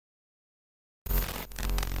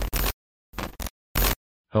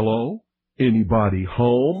Hello? Anybody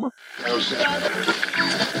home?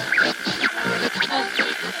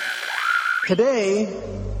 Today,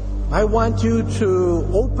 I want you to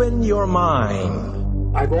open your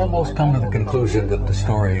mind. I've almost come to the conclusion that the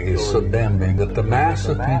story is so damning that the mass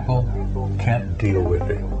of people can't deal with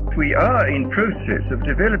it. We are in process of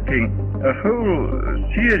developing a whole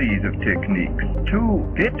series of techniques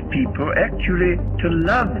to get people actually to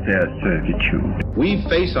love their servitude. We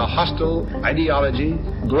face a hostile ideology,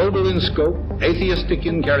 global in scope, atheistic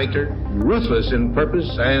in character, ruthless in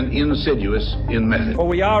purpose, and insidious in method. For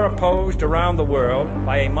we are opposed around the world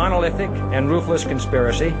by a monolithic and ruthless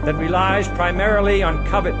conspiracy that relies primarily on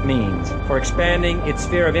covert means for expanding its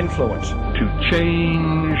sphere of influence. To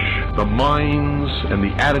change the minds and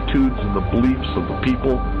the attitudes and the beliefs of the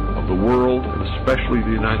people of the world, and especially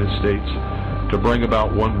the United States, to bring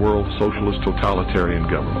about one world socialist totalitarian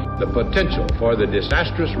government. The potential for the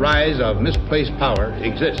disastrous rise of misplaced power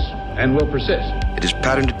exists and will persist. It has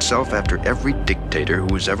patterned itself after every dictator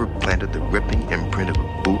who has ever planted the ripping imprint of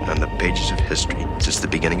a boot on the pages of history since the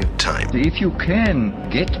beginning of time. If you can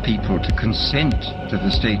get people to consent to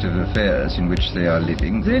the state of affairs in which they are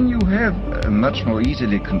living, then you have a much more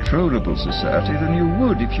easily controllable society than you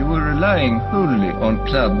would if you were relying wholly on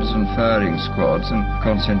clubs and firing squads and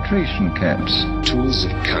concentration camps. Tools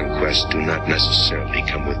of conquest do not necessarily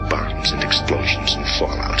come with bombs and explosions and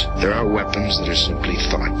fallout. There are weapons that are simply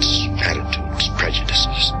thoughts, attitudes,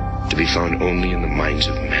 prejudices, to be found only in the minds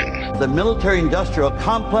of men. The military-industrial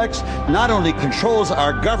complex not only controls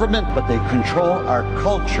our government, but they control our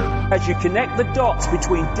culture. As you connect the dots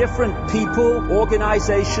between different people,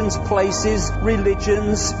 organizations, places,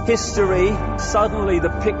 religions, history, suddenly the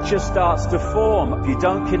picture starts to form. If you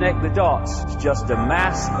don't connect the dots, it's just a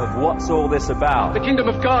mass of what's all this about. The kingdom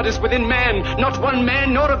of God is within man, not one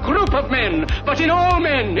man nor a group of men, but in all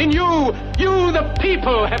men, in you. You, the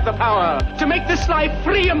people, have the power to make this life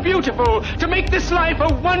free and beautiful, to make this life a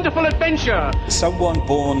wonderful adventure. Someone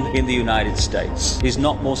born in the United States is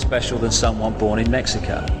not more special than someone born in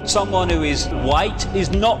Mexico. Someone who is white is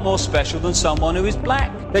not more special than someone who is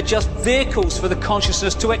black. They're just vehicles for the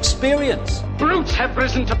consciousness to experience. Brutes have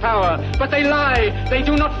risen to power, but they lie. They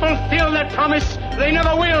do not fulfill that promise. They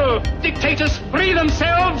never will. Dictators free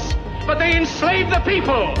themselves, but they enslave the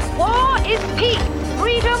people. War is peace.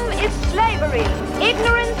 Freedom is slavery.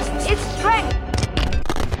 Ignorance is strength.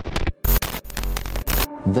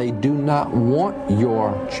 They do not want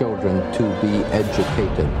your children to be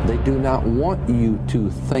educated. They do not want you to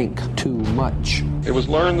think too much. It was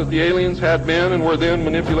learned that the aliens had been and were then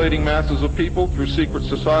manipulating masses of people through secret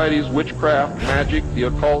societies, witchcraft, magic, the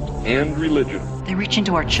occult, and religion. They reach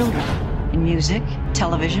into our children in music,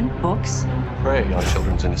 television, books. Prey on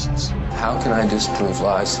children's innocence. How can I disprove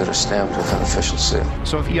lies that are stamped with an official seal?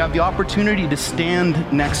 So if you have the opportunity to stand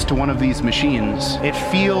next to one of these machines, it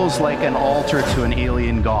feels like an altar to an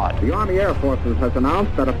alien god. The Army Air Forces has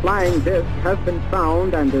announced that a flying disc has been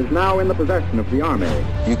found and is now in the possession of the Army.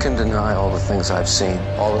 You can deny all the things I've seen,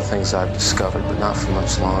 all the things I've discovered, but not for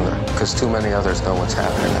much longer, because too many others know what's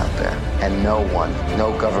happening out there. And no one,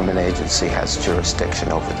 no government agency has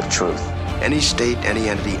jurisdiction over the truth. Any state, any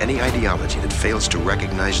entity, any ideology that fails to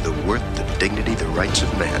recognize the worth, the dignity, the rights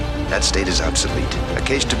of man, that state is obsolete. A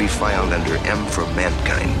case to be filed under M for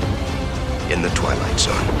Mankind in the Twilight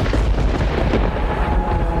Zone.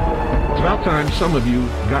 It's about time some of you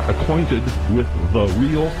got acquainted with the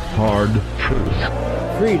real hard truth.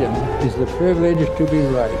 Freedom is the privilege to be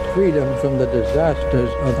right. Freedom from the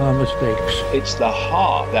disasters of our mistakes. It's the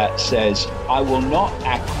heart that says, I will not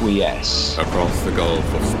acquiesce. Across the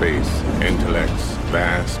gulf of space, intellects,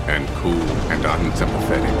 vast and cool and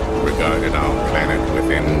unsympathetic, regarded our planet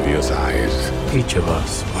with envious eyes. Each of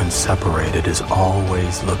us, when separated, is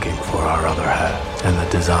always looking for our other half. And the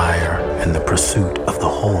desire and the pursuit of the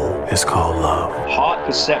whole is called love. Heart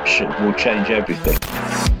perception will change everything.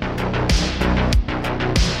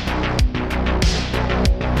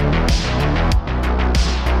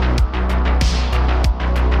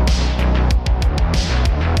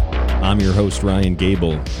 I'm your host, Ryan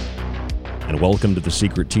Gable, and welcome to The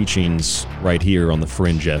Secret Teachings right here on the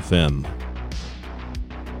Fringe FM.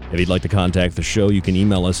 If you'd like to contact the show, you can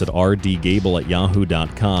email us at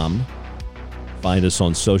rdgable@yahoo.com. Find us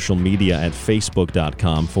on social media at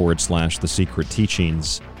facebook.com/The Secret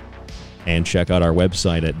Teachings. And check out our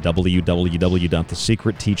website at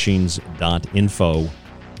www.thesecretteachings.info,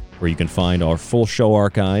 where you can find our full show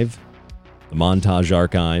archive, the montage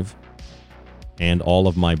archive, and all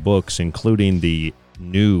of my books, including the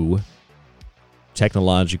new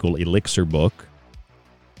Technological Elixir book,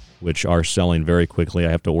 which are selling very quickly. I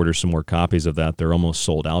have to order some more copies of that. They're almost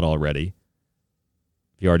sold out already.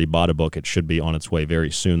 If you already bought a book, it should be on its way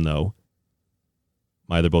very soon, though.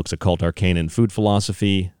 My other books, Occult Arcana and Food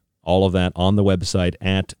Philosophy, all of that on the website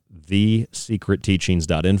at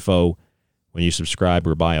thesecretteachings.info. When you subscribe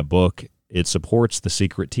or buy a book, it supports The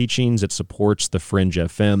Secret Teachings, it supports the Fringe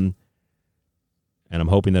FM, and I'm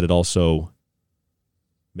hoping that it also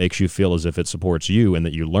makes you feel as if it supports you and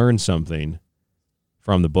that you learn something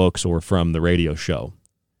from the books or from the radio show.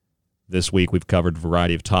 This week we've covered a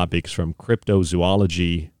variety of topics from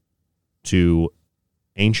cryptozoology to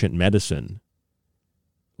ancient medicine.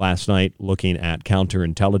 Last night, looking at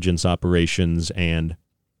counterintelligence operations and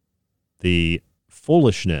the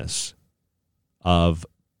foolishness of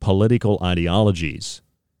political ideologies.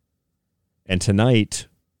 And tonight,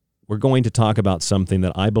 we're going to talk about something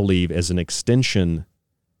that I believe is an extension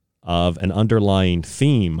of an underlying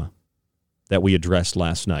theme that we addressed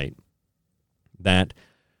last night. That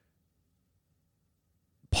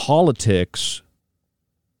politics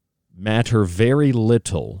matter very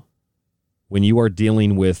little when you are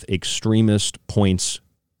dealing with extremist points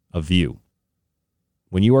of view.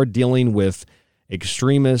 When you are dealing with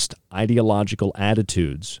extremist ideological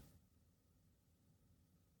attitudes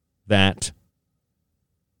that,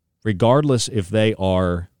 regardless if they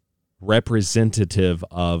are representative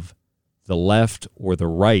of the left or the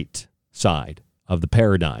right side of the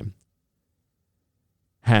paradigm,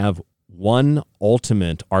 have one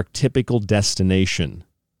ultimate archetypical destination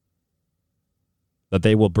that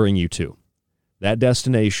they will bring you to. That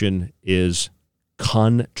destination is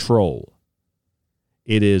control.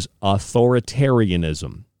 It is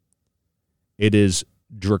authoritarianism. It is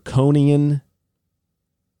draconian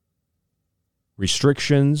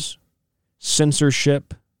restrictions,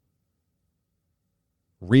 censorship,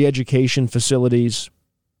 re-education facilities,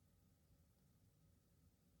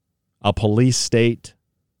 a police state,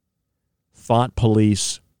 thought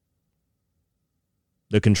police,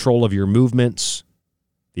 the control of your movements,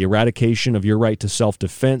 the eradication of your right to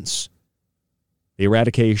self-defense, the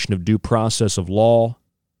eradication of due process of law,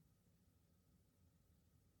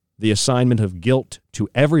 the assignment of guilt to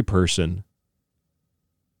every person,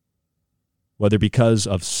 whether because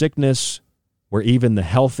of sickness, where even the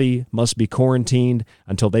healthy must be quarantined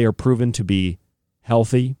until they are proven to be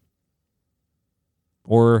healthy,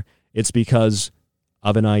 or it's because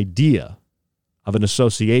of an idea, of an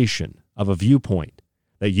association, of a viewpoint,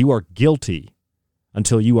 that you are guilty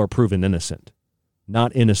until you are proven innocent,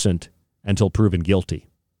 not innocent until proven guilty.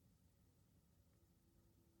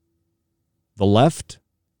 The left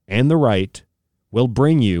and the right will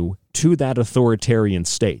bring you to that authoritarian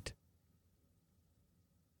state.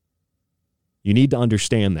 You need to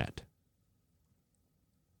understand that.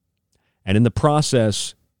 And in the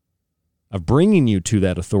process of bringing you to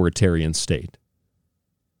that authoritarian state,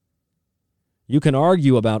 you can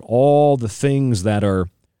argue about all the things that are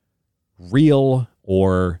real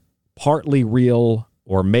or partly real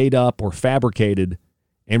or made up or fabricated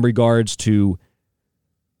in regards to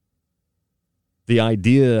the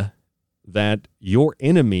idea that your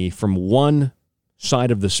enemy from one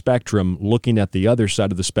side of the spectrum looking at the other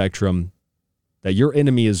side of the spectrum, that your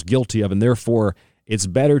enemy is guilty of, and therefore it's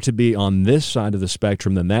better to be on this side of the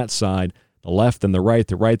spectrum than that side, the left than the right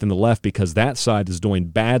than the left, because that side is doing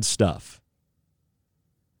bad stuff.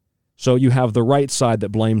 So you have the right side that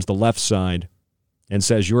blames the left side and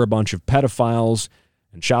says you're a bunch of pedophiles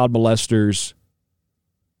and child molesters.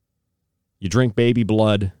 You drink baby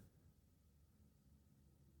blood.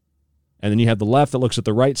 And then you have the left that looks at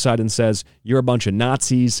the right side and says you're a bunch of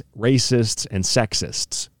Nazis, racists, and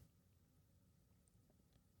sexists.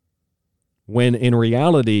 When in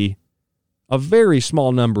reality, a very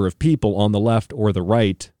small number of people on the left or the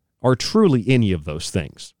right are truly any of those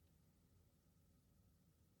things.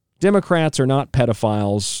 Democrats are not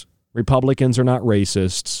pedophiles. Republicans are not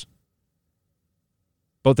racists.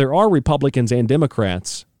 But there are Republicans and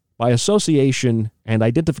Democrats, by association and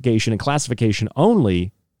identification and classification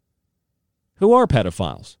only, who are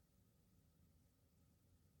pedophiles,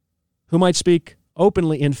 who might speak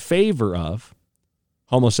openly in favor of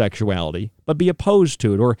homosexuality, but be opposed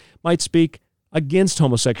to it, or might speak against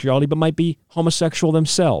homosexuality, but might be homosexual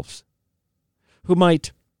themselves, who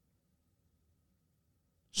might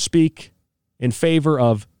speak in favor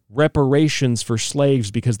of reparations for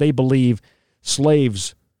slaves because they believe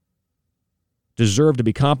slaves deserve to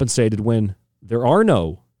be compensated when there are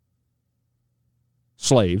no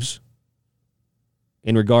slaves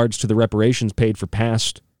in regards to the reparations paid for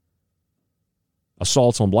past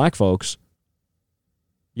assaults on black folks.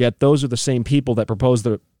 Yet those are the same people that propose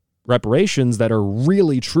the reparations that are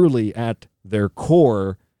really, truly at their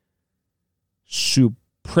core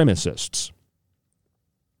supremacists.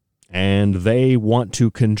 And they want to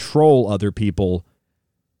control other people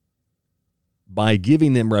by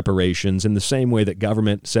giving them reparations in the same way that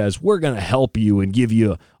government says, we're going to help you and give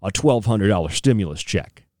you a $1,200 stimulus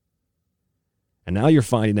check. And now you're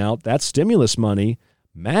finding out that stimulus money,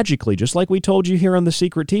 magically, just like we told you here on The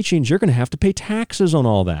Secret Teachings, you're going to have to pay taxes on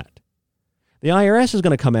all that. The IRS is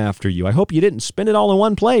going to come after you. I hope you didn't spend it all in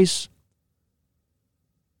one place.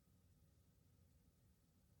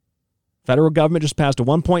 Federal government just passed a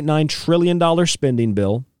 $1.9 trillion spending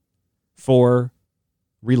bill for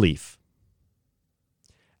relief.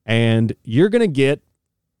 And you're going to get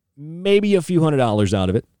maybe a few $100s out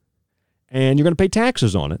of it, and you're going to pay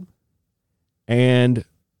taxes on it. And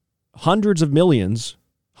hundreds of millions,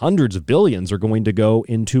 hundreds of billions are going to go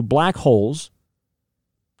into black holes,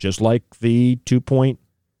 just like the $2.3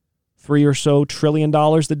 or so trillion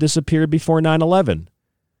that disappeared before 9/11,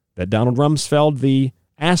 that Donald Rumsfeld, the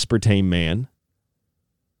aspartame man,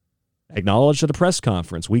 acknowledged at a press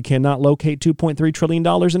conference. We cannot locate $2.3 trillion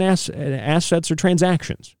in assets or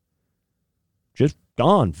transactions. Just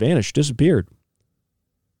gone, vanished, disappeared.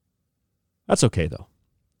 That's okay, though.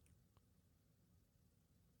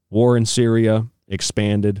 War in Syria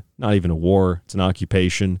expanded. Not even a war. It's an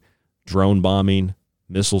occupation. Drone bombing,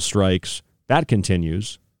 missile strikes. That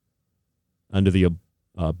continues under the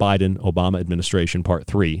Biden-Obama administration, Part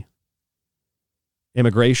 3.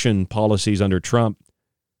 Immigration policies under Trump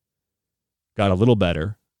got a little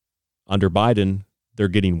better. Under Biden, they're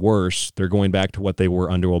getting worse. They're going back to what they were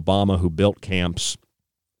under Obama, who built camps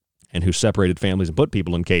and who separated families and put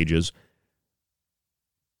people in cages.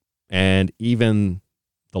 And even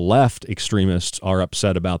the left extremists are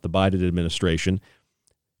upset about the Biden administration.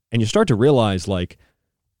 And you start to realize, like,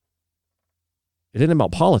 it isn't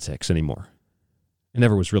about politics anymore. It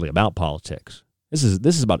never was really about politics. This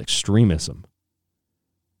is about extremism.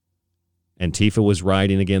 Antifa was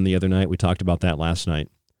rioting again the other night. We talked about that last night.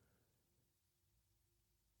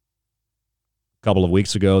 A couple of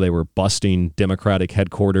weeks ago, they were busting Democratic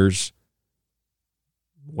headquarters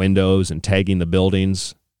windows and tagging the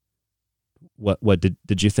buildings. What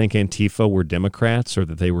did you think Antifa were Democrats, or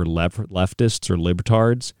that they were leftists or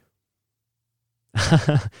libtards?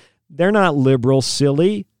 They're not liberal,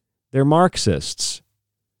 silly. They're Marxists.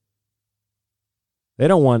 They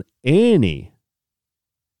don't want any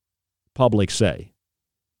public say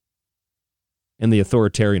in the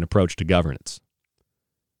authoritarian approach to governance.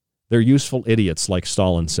 They're useful idiots, like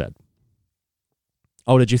Stalin said.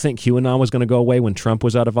 Oh, did you think QAnon was going to go away when Trump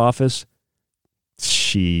was out of office?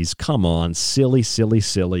 Jeez, come on, silly.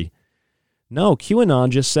 No, QAnon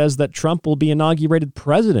just says that Trump will be inaugurated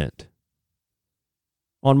president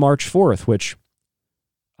on March 4th, which,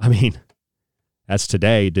 I mean, that's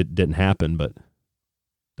today. Didn't happen, but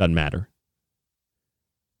doesn't matter.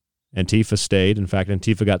 Antifa stayed. In fact,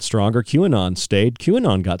 Antifa got stronger. QAnon stayed.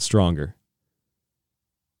 QAnon got stronger.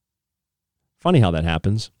 Funny how that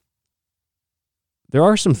happens. There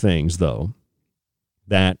are some things, though,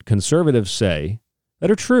 that conservatives say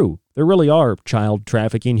that are true. There really are child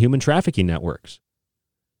trafficking, human trafficking networks.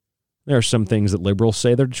 There are some things that liberals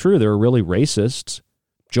say that are true. They're really racists.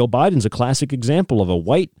 Joe Biden's a classic example of a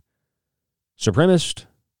white supremacist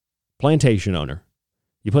plantation owner.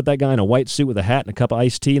 You put that guy in a white suit with a hat and a cup of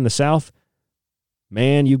iced tea in the South,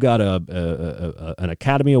 man, you got an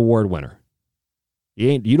Academy Award winner.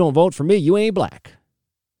 You don't vote for me, you ain't black.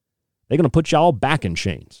 They're going to put you all back in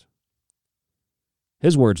chains.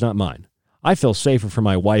 His words, not mine. I feel safer for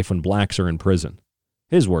my wife when blacks are in prison.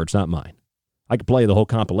 His words, not mine. I could play the whole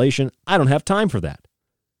compilation. I don't have time for that.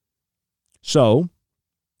 So,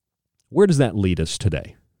 where does that lead us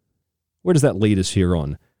today? Where does that lead us here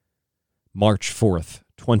on March 4th,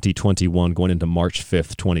 2021, going into March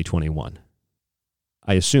 5th, 2021?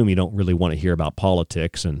 I assume you don't really want to hear about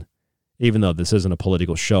politics, and even though this isn't a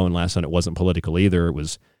political show, and last night it wasn't political either, it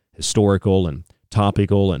was historical and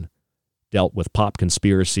topical and dealt with pop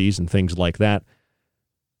conspiracies and things like that.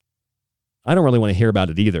 I don't really want to hear about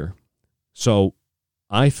it either. So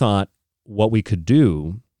I thought what we could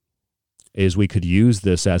do is we could use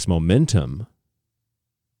this as momentum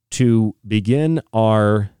to begin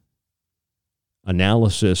our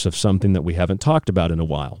analysis of something that we haven't talked about in a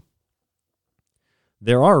while.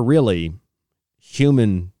 There are really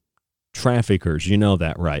human traffickers. You know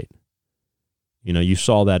that, right? You know, you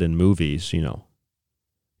saw that in movies, you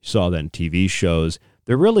saw that in TV shows.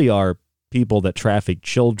 There really are people that traffic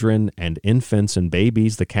children and infants and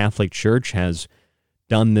babies. The Catholic Church has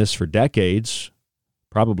done this for decades,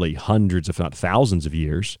 probably hundreds, if not thousands of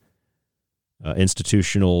years.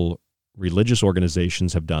 Institutional religious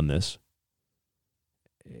organizations have done this.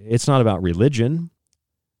 It's not about religion.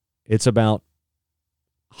 It's about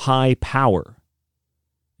high power.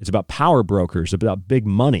 It's about power brokers, about big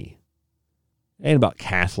money. It ain't about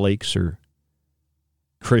Catholics or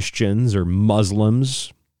Christians or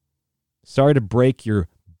Muslims. Sorry to break your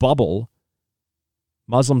bubble.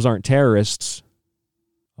 Muslims aren't terrorists.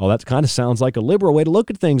 Oh, that kind of sounds like a liberal way to look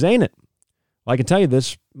at things, ain't it? Well, I can tell you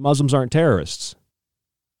this, Muslims aren't terrorists.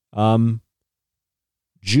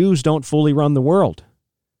 Jews don't fully run the world.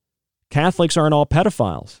 Catholics aren't all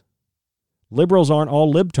pedophiles. Liberals aren't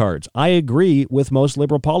all libtards. I agree with most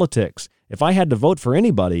liberal politics. If I had to vote for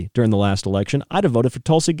anybody during the last election, I'd have voted for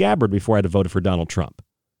Tulsi Gabbard before I'd have voted for Donald Trump.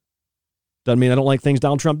 Doesn't mean I don't like things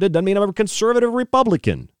Donald Trump did. Doesn't mean I'm a conservative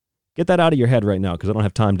Republican. Get that out of your head right now because I don't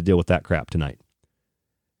have time to deal with that crap tonight.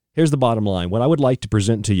 Here's the bottom line. What I would like to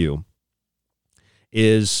present to you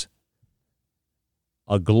is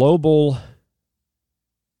a global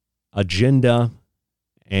agenda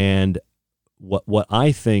and what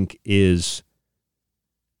I think is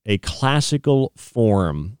a classical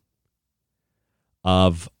form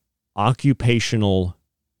of occupational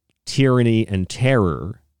tyranny and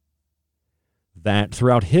terror that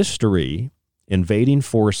throughout history invading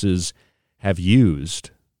forces have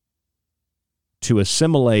used to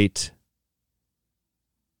assimilate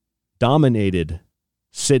dominated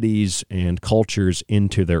cities and cultures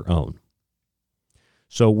into their own.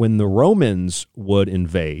 So when the Romans would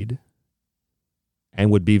invade and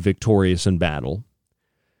would be victorious in battle,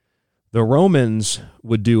 the Romans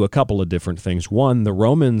would do a couple of different things. One, the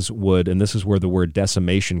Romans would, and this is where the word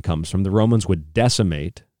decimation comes from, the Romans would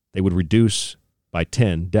decimate, they would reduce by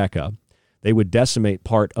 10, deca, they would decimate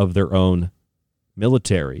part of their own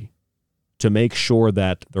military to make sure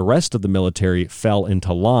that the rest of the military fell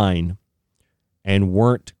into line and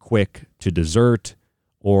weren't quick to desert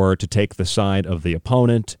or to take the side of the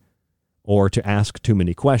opponent or to ask too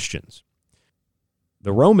many questions.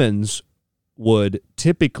 The Romans would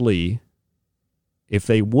typically, if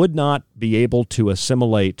they would not be able to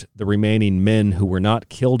assimilate the remaining men who were not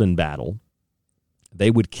killed in battle, they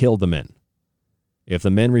would kill the men. If the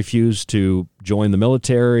men refused to join the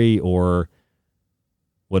military or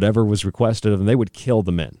whatever was requested of them, they would kill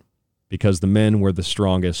the men because the men were the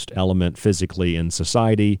strongest element physically in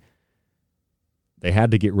society. They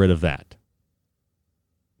had to get rid of that.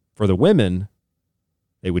 For the women,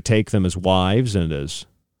 they would take them as wives and as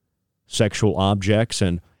sexual objects,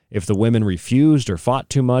 and if the women refused or fought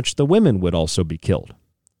too much, the women would also be killed.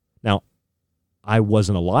 Now, I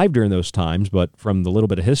wasn't alive during those times, but from the little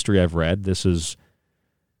bit of history I've read, this is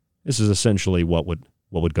essentially what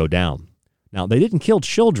would go down. Now, they didn't kill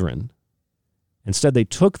children. Instead, they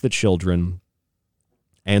took the children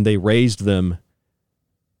and they raised them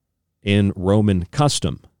in Roman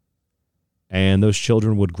custom. And those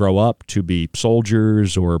children would grow up to be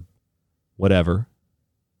soldiers or whatever.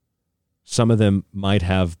 Some of them might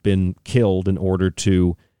have been killed in order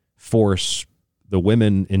to force the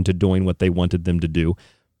women into doing what they wanted them to do.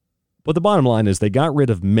 But the bottom line is they got rid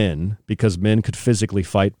of men because men could physically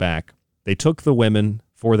fight back. They took the women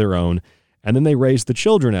for their own, and then they raised the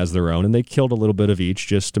children as their own, and they killed a little bit of each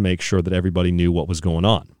just to make sure that everybody knew what was going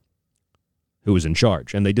on, who was in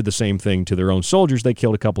charge. And they did the same thing to their own soldiers. They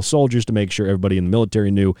killed a couple soldiers to make sure everybody in the military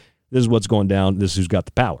knew this is what's going down, this is who's got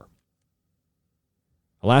the power.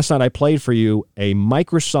 Last night I played for you a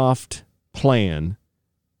Microsoft plan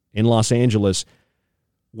in Los Angeles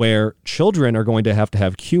where children are going to have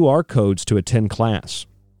QR codes to attend class.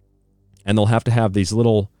 And they'll have to have these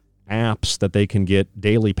little apps that they can get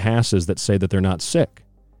daily passes that say that they're not sick.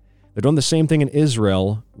 They're doing the same thing in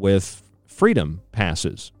Israel with freedom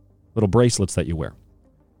passes, little bracelets that you wear.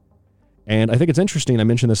 And I think it's interesting, I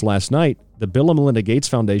mentioned this last night, the Bill and Melinda Gates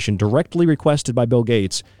Foundation, directly requested by Bill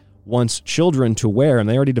Gates, wants children to wear, and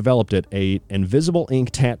they already developed it, an invisible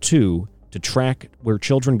ink tattoo to track where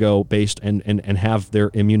children go based and have their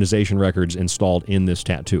immunization records installed in this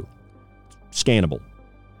tattoo. Scannable.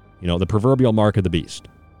 You know, the proverbial mark of the beast.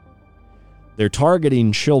 They're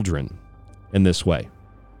targeting children in this way.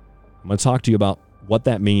 I'm going to talk to you about what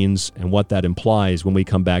that means and what that implies when we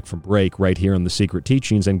come back from break right here on The Secret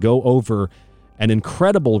Teachings and go over an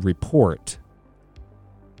incredible report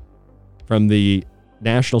from the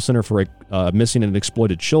National Center for Missing and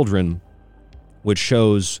Exploited Children, which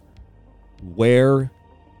shows where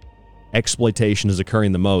exploitation is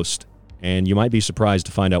occurring the most, and you might be surprised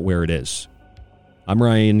to find out where it is. I'm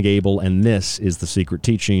Ryan Gable, and this is The Secret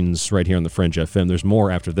Teachings right here on The Fringe FM. There's more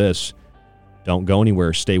after this. Don't go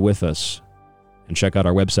anywhere. Stay with us. And check out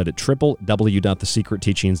our website at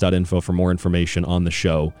www.thesecretteachings.info for more information on the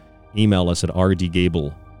show. Email us at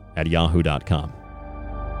rdgable@yahoo.com.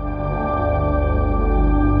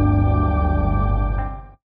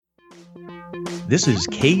 This is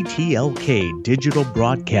KTLK Digital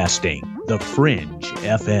Broadcasting, The Fringe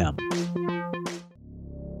FM.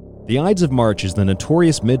 The Ides of March is the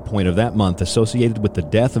notorious midpoint of that month associated with the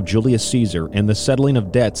death of Julius Caesar and the settling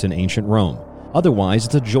of debts in ancient Rome. Otherwise,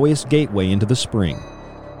 it's a joyous gateway into the spring.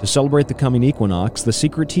 To celebrate the coming equinox, The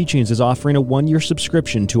Secret Teachings is offering a 1-year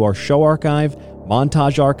subscription to our show archive,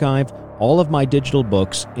 montage archive, all of my digital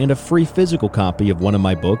books, and a free physical copy of one of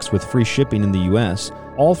my books with free shipping in the U.S.,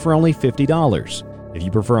 all for only $50. If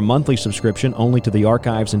you prefer a monthly subscription only to the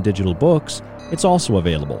archives and digital books, it's also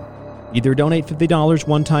available. Either donate $50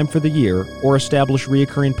 one time for the year or establish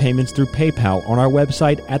recurring payments through PayPal on our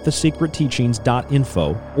website at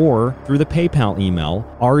thesecretteachings.info or through the PayPal email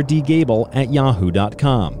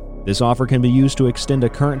rdgable@yahoo.com. This offer can be used to extend a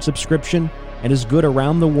current subscription and is good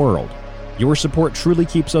around the world. Your support truly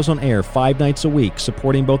keeps us on air 5 nights a week,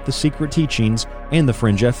 supporting both The Secret Teachings and The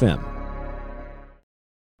Fringe FM.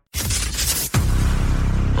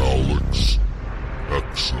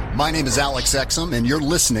 My name is Alex Exum, and you're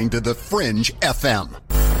listening to The Fringe FM.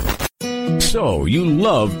 So, you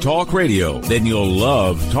love talk radio? Then you'll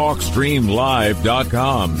love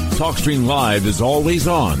TalkStreamLive.com. TalkStream Live is always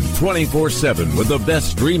on, 24/7, with the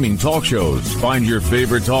best streaming talk shows. Find your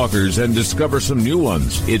favorite talkers and discover some new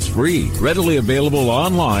ones. It's free, readily available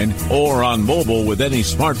online or on mobile with any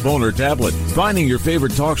smartphone or tablet. Finding your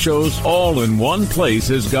favorite talk shows all in one place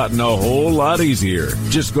has gotten a whole lot easier.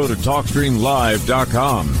 Just go to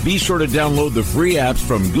TalkStreamLive.com. Be sure to download the free apps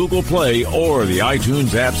from Google Play or the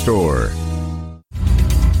iTunes App Store.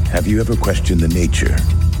 Have you ever questioned the nature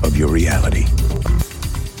of your reality?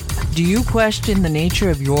 Do you question the nature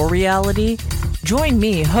of your reality? Join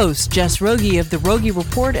me, host Jess Rogie of The Rogie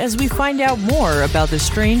Report, as we find out more about the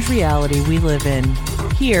strange reality we live in.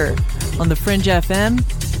 Here on The Fringe FM,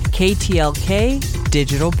 KTLK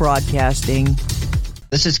Digital Broadcasting.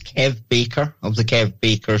 This is Kev Baker of The Kev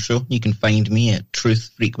Baker Show. You can find me at Truth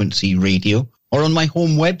Frequency Radio or on my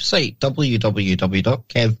home website,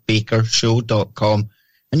 www.kevbakershow.com.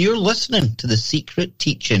 And you're listening to The Secret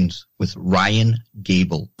Teachings with Ryan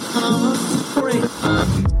Gable. The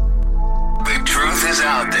truth is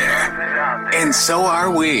out there, and so are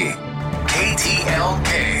we.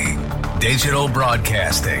 KTLK, Digital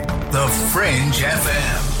Broadcasting, The Fringe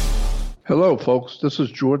FM. Hello, folks. This is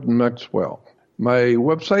Jordan Maxwell. My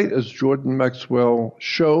website is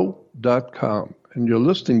jordanmaxwellshow.com, and you're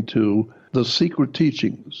listening to The Secret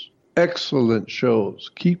Teachings. Excellent shows.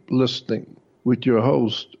 Keep listening. With your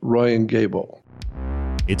host, Ryan Gable.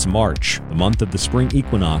 It's March, the month of the spring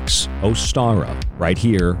equinox, Ostara, right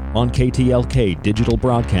here on KTLK Digital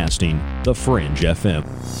Broadcasting, The Fringe FM.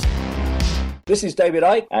 This is David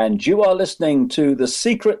Icke, and you are listening to The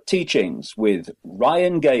Secret Teachings with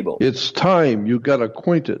Ryan Gable. It's time you got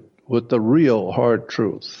acquainted with the real hard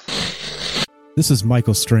truth. This is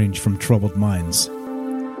Michael Strange from Troubled Minds.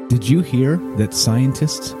 Did you hear that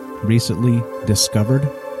scientists recently discovered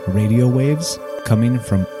radio waves coming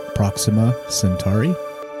from Proxima Centauri?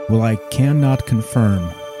 Well, I cannot confirm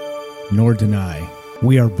nor deny.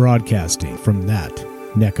 We are broadcasting from that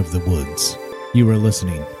neck of the woods. You are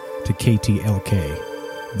listening to KTLK,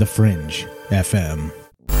 The Fringe FM.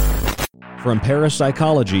 From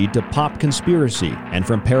parapsychology to pop conspiracy, and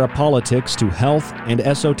from parapolitics to health and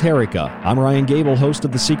esoterica, I'm Ryan Gable, host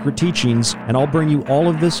of The Secret Teachings, and I'll bring you all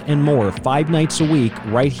of this and more 5 nights a week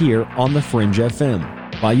right here on The Fringe FM.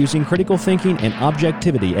 By using critical thinking and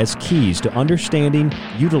objectivity as keys to understanding,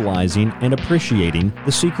 utilizing, and appreciating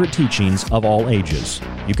the secret teachings of all ages.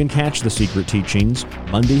 You can catch the Secret Teachings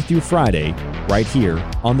Monday through Friday right here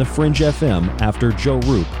on The Fringe FM after Joe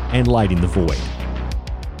Roop and Lighting the Void.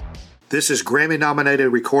 This is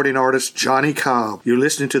Grammy-nominated recording artist Johnny Cobb. You're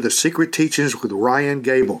listening to The Secret Teachings with Ryan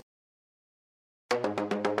Gable.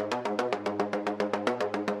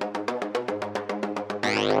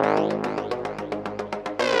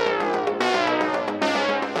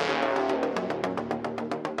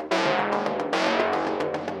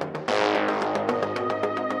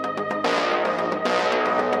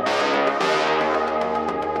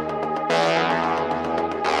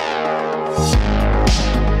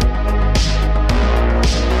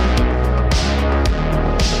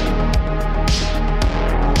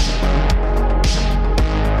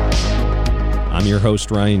 Your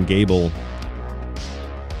host, Ryan Gable,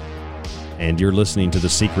 and you're listening to The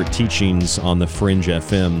Secret Teachings on The Fringe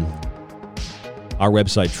FM. Our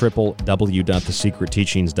website,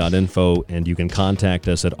 www.thesecretteachings.info, and you can contact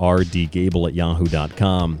us at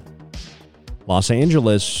rdgable@yahoo.com. Los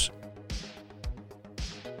Angeles,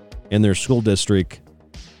 in their school district,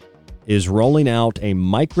 is rolling out a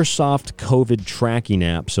Microsoft COVID tracking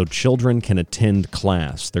app so children can attend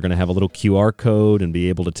class. They're going to have a little QR code and be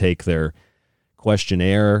able to take their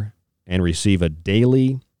questionnaire and receive a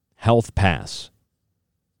daily health pass.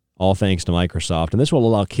 All thanks to Microsoft. And this will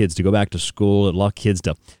allow kids to go back to school. It'll allow kids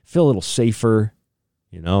to feel a little safer,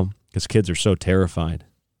 because kids are so terrified.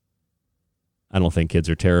 I don't think kids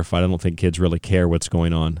are terrified. I don't think kids really care what's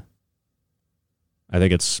going on. I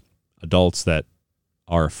think it's adults that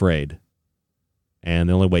are afraid. And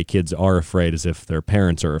the only way kids are afraid is if their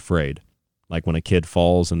parents are afraid. Like when a kid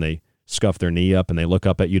falls and they scuff their knee up and they look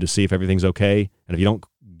up at you to see if everything's okay. And if you don't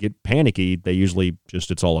get panicky, they usually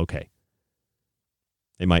just, it's all okay.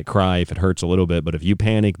 They might cry if it hurts a little bit, but if you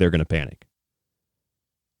panic, they're going to panic.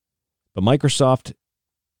 But Microsoft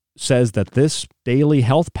says that this daily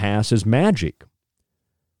health pass is magic.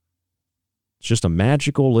 It's just a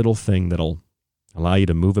magical little thing that'll allow you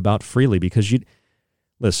to move about freely because you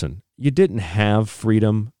didn't have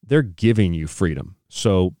freedom. They're giving you freedom.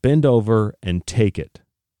 So bend over and take it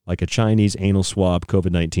like a Chinese anal swab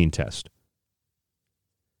COVID-19 test.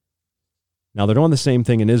 Now, they're doing the same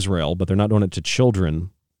thing in Israel, but they're not doing it to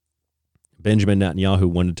children. Benjamin Netanyahu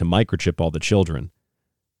wanted to microchip all the children.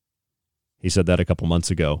 He said that a couple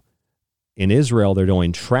months ago. In Israel, they're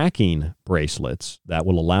doing tracking bracelets that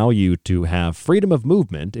will allow you to have freedom of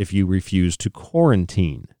movement if you refuse to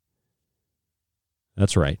quarantine.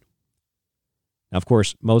 That's right. Now, of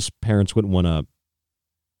course, most parents wouldn't want to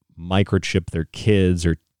microchip their kids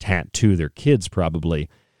or tattoo their kids probably.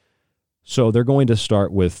 So they're going to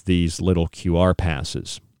start with these little QR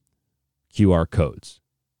passes, QR codes.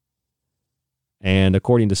 And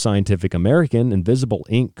according to Scientific American, invisible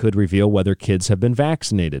ink could reveal whether kids have been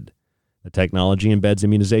vaccinated. The technology embeds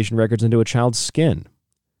immunization records into a child's skin.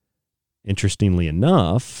 Interestingly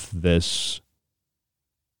enough, this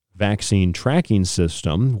vaccine tracking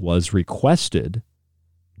system was requested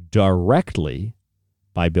directly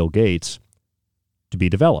by Bill Gates to be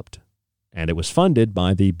developed. And it was funded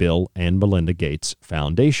by the Bill and Melinda Gates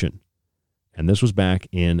Foundation. And this was back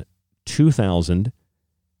in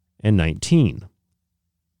 2019.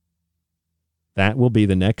 That will be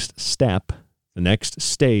the next step, the next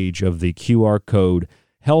stage of the QR code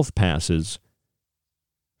health passes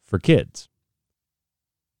for kids.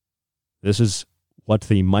 This is what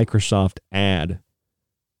the Microsoft ad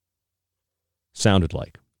sounded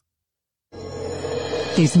like.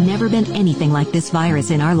 There's never been anything like this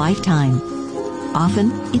virus in our lifetime.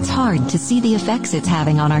 Often, it's hard to see the effects it's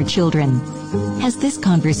having on our children. Has this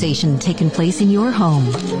conversation taken place in your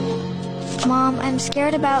home? Mom, I'm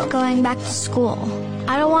scared about going back to school.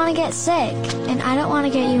 I don't want to get sick, and I don't want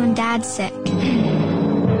to get you and Dad sick.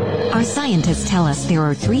 Our scientists tell us there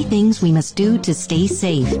are 3 things we must do to stay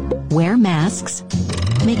safe. Wear masks,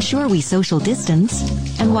 make sure we social distance,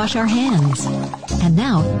 and wash our hands. And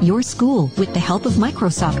now, your school, with the help of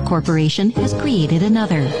Microsoft Corporation, has created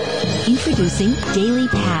another. Introducing Daily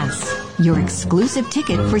Pass, your exclusive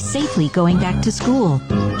ticket for safely going back to school.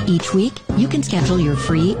 Each week, you can schedule your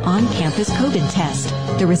free on-campus COVID test.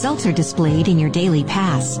 The results are displayed in your Daily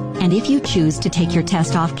Pass. And if you choose to take your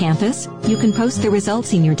test off campus, you can post the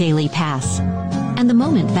results in your Daily Pass. And the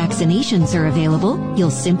moment vaccinations are available,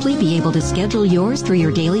 you'll simply be able to schedule yours through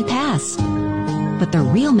your Daily Pass. But the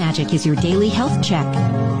real magic is your daily health check.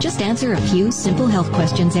 Just answer a few simple health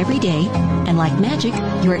questions every day, and like magic,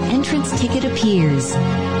 your entrance ticket appears.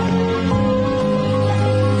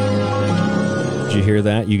 Did you hear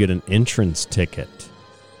that? You get an entrance ticket.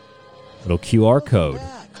 Little QR code.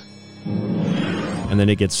 And then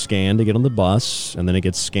it gets scanned to get on the bus, and then it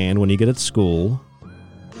gets scanned when you get at school.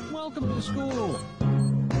 Welcome to school.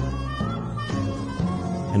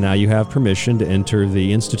 And now you have permission to enter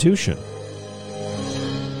the institution.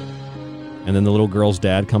 And then the little girl's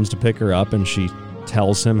dad comes to pick her up, and she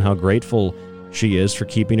tells him how grateful she is for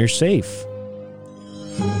keeping her safe.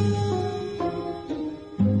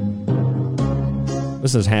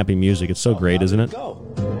 This is happy music. It's so great, isn't it?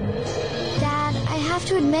 Dad, I have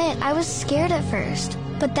to admit, I was scared at first,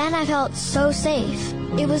 but then I felt so safe.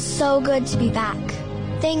 It was so good to be back.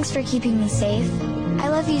 Thanks for keeping me safe. I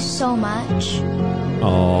love you so much.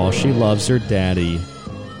 Oh, she loves her daddy.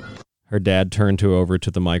 Her dad turned her over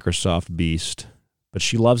to the Microsoft beast, but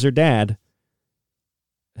she loves her dad.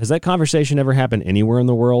 Has that conversation ever happened anywhere in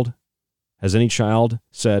the world? Has any child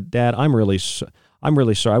said, Dad, I'm really sorry.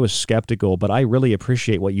 I was skeptical, but I really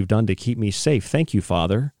appreciate what you've done to keep me safe. Thank you,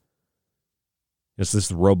 Father. It's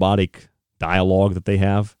this robotic dialogue that they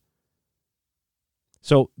have.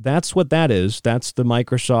 So that's what that is. That's the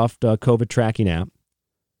Microsoft COVID tracking app.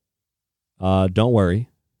 Don't worry.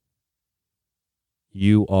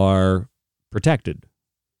 You are protected.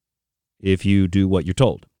 if you do what you're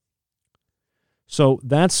told. So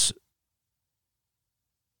that's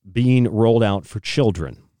being rolled out for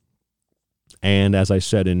children. And as I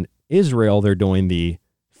said, in Israel, they're doing the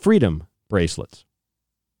freedom bracelets.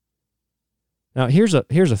 Now, here's a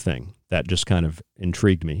thing that just kind of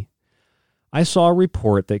intrigued me. I saw a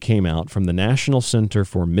report that came out from the National Center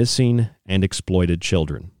for Missing and Exploited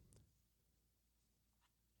Children.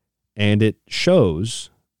 And it shows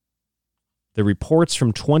the reports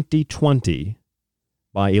from 2020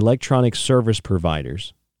 by electronic service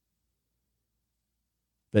providers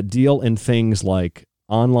that deal in things like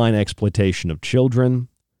online exploitation of children,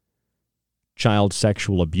 child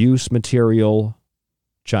sexual abuse material,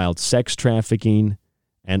 child sex trafficking,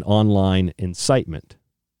 and online incitement.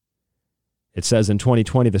 It says in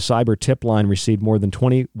 2020, the cyber tip line received more than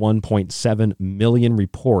 21.7 million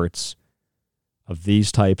reports of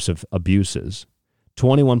these types of abuses.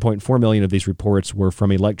 21.4 million of these reports were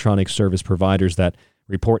from electronic service providers that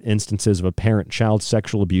report instances of apparent child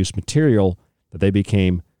sexual abuse material that they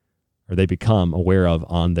become aware of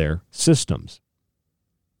on their systems.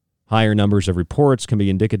 Higher numbers of reports can be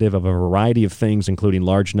indicative of a variety of things, including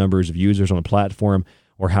large numbers of users on a platform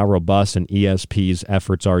or how robust an ESP's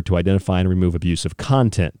efforts are to identify and remove abusive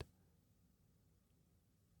content.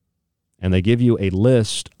 And they give you a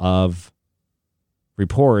list of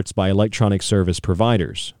reports by electronic service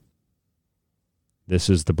providers. This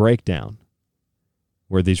is the breakdown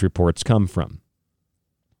where these reports come from.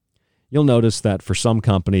 You'll notice that for some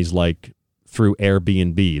companies, like through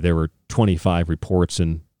Airbnb, there were 25 reports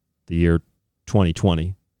in the year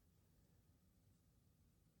 2020.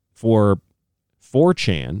 For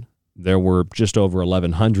 4chan, there were just over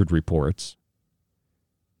 1,100 reports.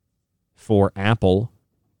 For Apple,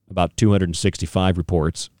 about 265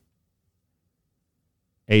 reports.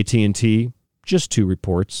 AT&T, just 2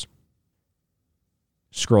 reports.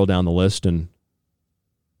 Scroll down the list and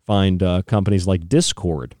find companies like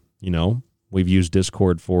Discord. You know, we've used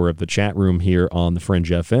Discord for the chat room here on the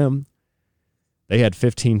Fringe FM. They had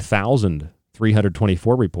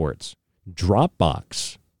 15,324 reports.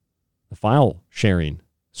 Dropbox, the file sharing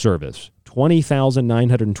service,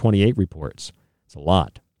 20,928 reports. It's a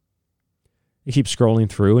lot. You keep scrolling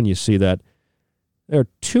through and you see that there are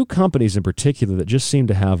 2 companies in particular that just seem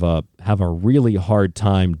to have a really hard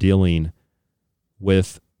time dealing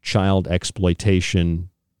with child exploitation,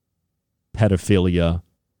 pedophilia,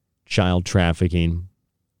 child trafficking,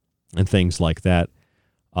 and things like that.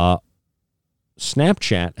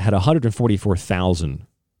 Snapchat had 144,000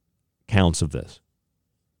 counts of this.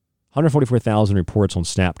 144,000 reports on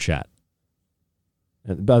Snapchat.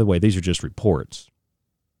 And by the way, these are just reports.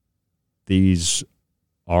 These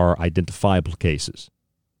are identifiable cases.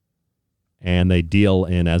 And they deal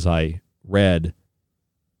in, as I read,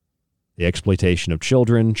 the exploitation of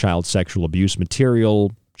children, child sexual abuse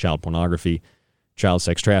material, child pornography, child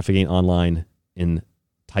sex trafficking, online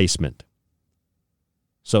enticement.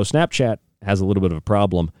 So Snapchat has a little bit of a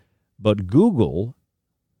problem, but Google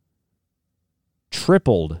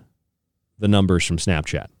tripled the numbers from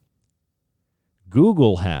Snapchat.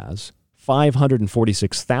 Google has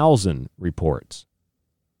 546,000 reports.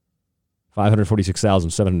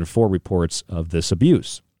 546,704 reports of this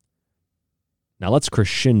abuse. Now let's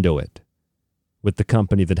crescendo it with the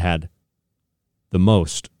company that had the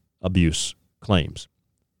most abuse claims.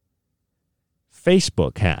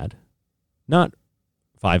 Facebook had not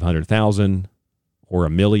 500,000 or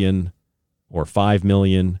 1 million or 5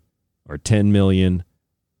 million or 10 million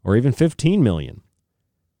or even 15 million.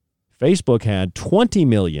 Facebook had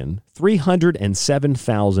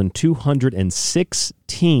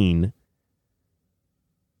 20,307,216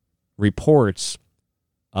 reports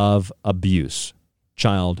of abuse,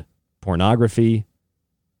 child pornography,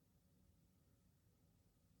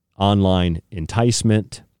 online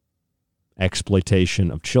enticement, exploitation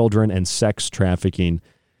of children, and sex trafficking.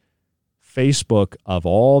 Facebook, of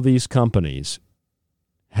all these companies,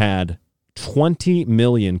 had 20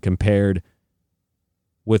 million compared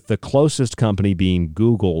with the closest company being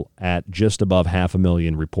Google at just above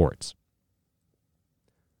 500,000 reports.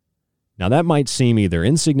 Now, that might seem either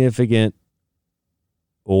insignificant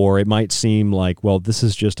or it might seem like, well, this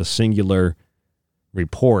is just a singular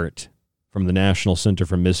report from the National Center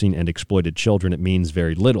for Missing and Exploited Children. It means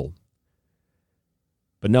very little.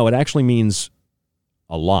 But no, it actually means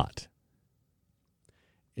a lot.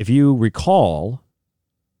 If you recall,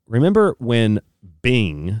 remember when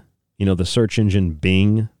Bing, the search engine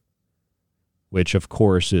Bing, which of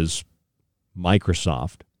course is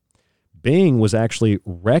Microsoft, Bing was actually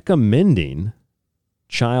recommending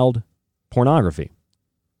child pornography.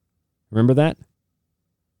 Remember that?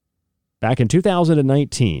 Back in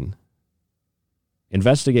 2019,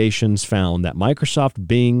 investigations found that Microsoft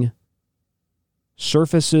Bing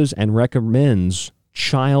surfaces and recommends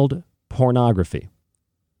child pornography.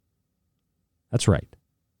 That's right.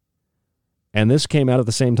 And this came out at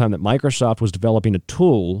the same time that Microsoft was developing a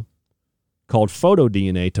tool called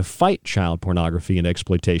PhotoDNA to fight child pornography and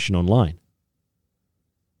exploitation online.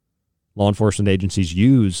 Law enforcement agencies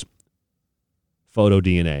use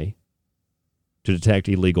PhotoDNA to detect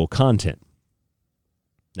illegal content.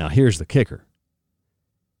 Now, here's the kicker.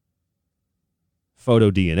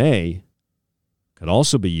 PhotoDNA could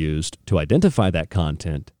also be used to identify that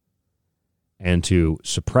content and to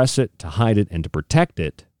suppress it, to hide it, and to protect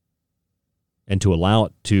it, and to allow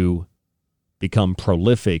it to become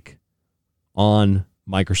prolific on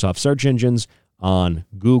Microsoft search engines, on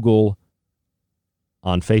Google,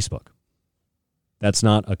 on Facebook. That's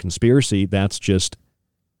not a conspiracy. That's just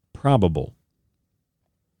probable.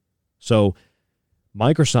 So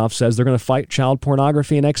Microsoft says they're going to fight child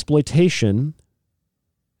pornography and exploitation,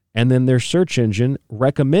 and then their search engine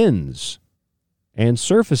recommends and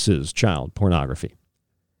surfaces child pornography,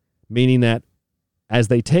 meaning that as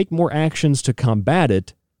they take more actions to combat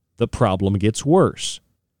it, the problem gets worse.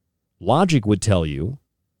 Logic would tell you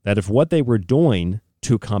that if what they were doing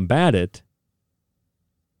to combat it,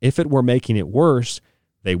 if it were making it worse,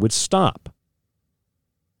 they would stop.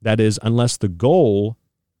 That is, unless the goal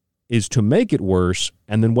is to make it worse,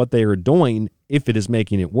 and then what they are doing, if it is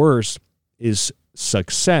making it worse, is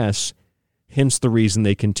success, hence the reason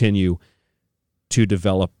they continue to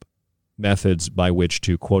develop methods by which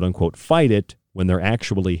to quote-unquote fight it when they're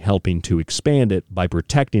actually helping to expand it by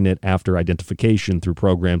protecting it after identification through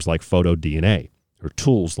programs like PhotoDNA or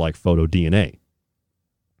tools like PhotoDNA.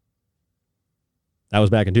 That was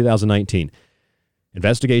back in 2019.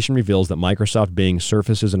 Investigation reveals that Microsoft Bing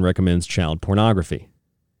surfaces and recommends child pornography.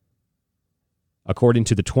 According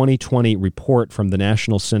to the 2020 report from the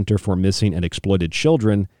National Center for Missing and Exploited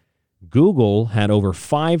Children, Google had over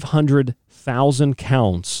 500,000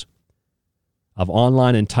 counts of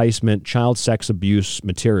online enticement, child sex abuse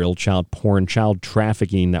material, child porn, child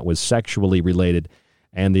trafficking that was sexually related,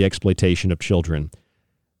 and the exploitation of children.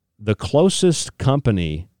 The closest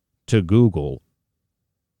company to Google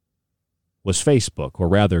was Facebook, or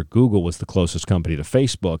rather, Google was the closest company to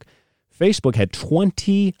Facebook. Facebook had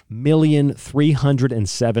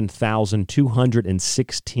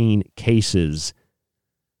 20,307,216 cases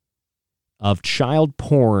of child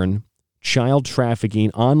porn, child trafficking,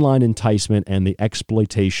 online enticement, and the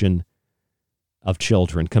exploitation of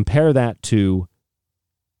children. Compare that to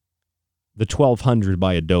the 1,200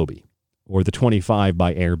 by Adobe, or the 25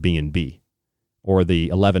 by Airbnb, or the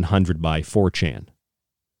 1,100 by 4chan.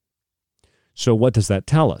 So what does that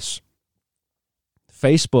tell us?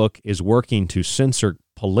 Facebook is working to censor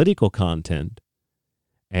political content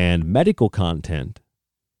and medical content.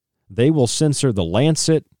 They will censor The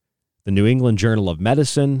Lancet, the New England Journal of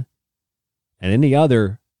Medicine, and any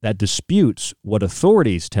other that disputes what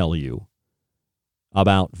authorities tell you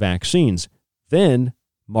about vaccines. Then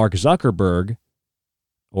Mark Zuckerberg,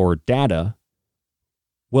 or Data,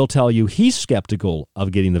 will tell you he's skeptical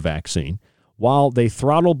of getting the vaccine, while they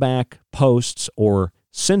throttle back posts or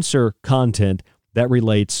censor content that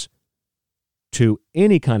relates to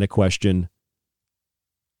any kind of question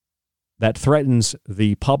that threatens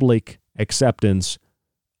the public acceptance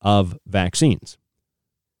of vaccines.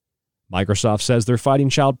 Microsoft says they're fighting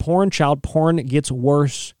child porn. Child porn gets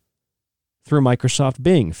worse through Microsoft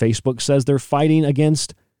Bing. Facebook says they're fighting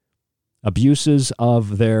against abuses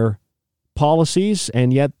of their policies,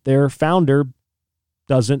 and yet their founder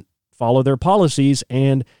doesn't follow their policies,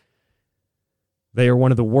 and they are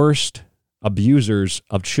one of the worst abusers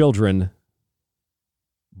of children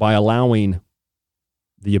by allowing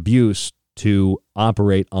the abuse to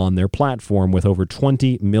operate on their platform with over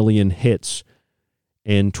 20 million hits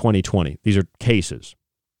in 2020. These are cases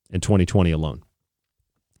in 2020 alone.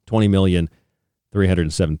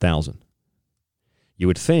 20,307,000. You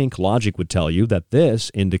would think logic would tell you that this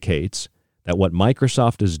indicates that what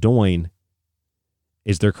Microsoft is doing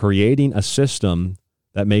is they're creating a system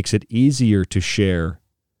that makes it easier to share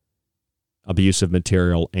abusive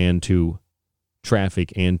material and to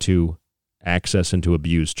traffic and to access and to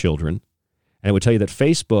abuse children. And it would tell you that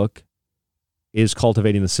Facebook is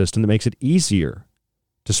cultivating the system that makes it easier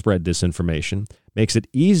to spread disinformation, makes it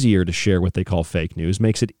easier to share what they call fake news,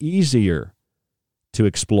 makes it easier to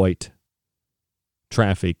exploit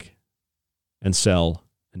traffic and sell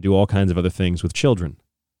and do all kinds of other things with children.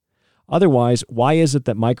 Otherwise, why is it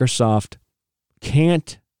that Microsoft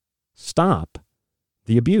can't stop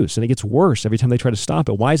the abuse? And it gets worse every time they try to stop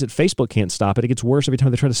it. Why is it Facebook can't stop it? It gets worse every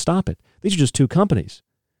time they try to stop it. These are just two companies.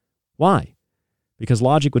 Why? Because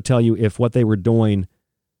logic would tell you if what they were doing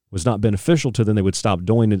was not beneficial to them, they would stop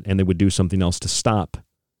doing it and they would do something else to stop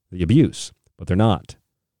the abuse. But they're not.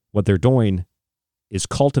 What they're doing is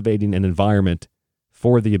cultivating an environment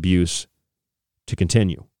for the abuse to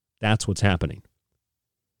continue. That's what's happening.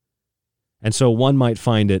 And so one might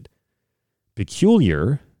find it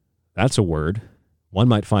peculiar, that's a word, one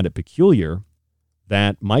might find it peculiar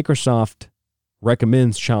that Microsoft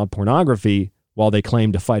recommends child pornography while they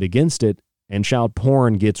claim to fight against it, and child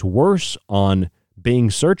porn gets worse on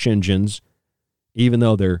Bing search engines, even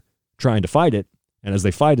though they're trying to fight it. And as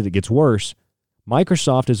they fight it, it gets worse.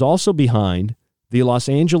 Microsoft is also behind the Los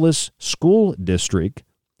Angeles School District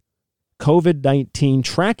COVID-19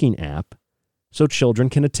 tracking app so children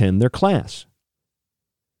can attend their class.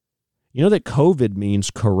 You know that COVID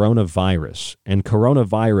means coronavirus, and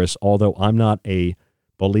coronavirus, although I'm not a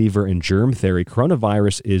believer in germ theory,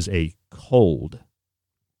 coronavirus is a cold.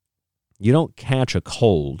 You don't catch a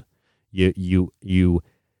cold. You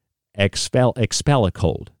expel a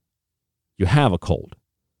cold. You have a cold.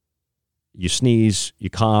 You sneeze,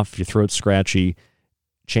 you cough, your throat's scratchy,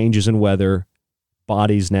 changes in weather,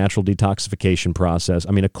 body's natural detoxification process.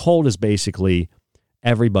 I mean, a cold is basically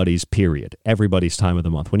everybody's period, everybody's time of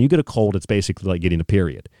the month. When you get a cold, it's basically like getting a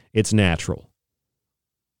period. It's natural.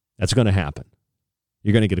 That's going to happen.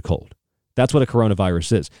 You're going to get a cold. That's what a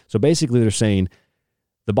coronavirus is. So basically they're saying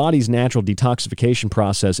the body's natural detoxification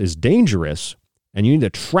process is dangerous and you need a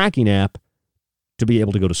tracking app to be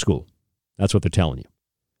able to go to school. That's what they're telling you.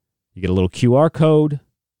 You get a little QR code.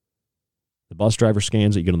 The bus driver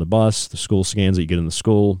scans it, you get on the bus. The school scans it, you get in the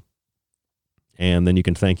school. And then you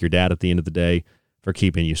can thank your dad at the end of the day for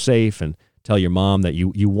keeping you safe and tell your mom that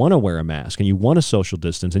you want to wear a mask and you want to social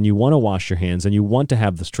distance and you want to wash your hands and you want to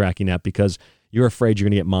have this tracking app because you're afraid you're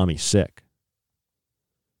going to get mommy sick.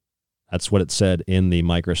 That's what it said in the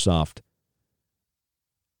Microsoft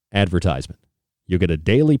advertisement. You'll get a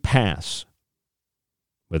daily pass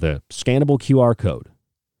with a scannable QR code,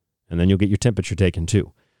 and then you'll get your temperature taken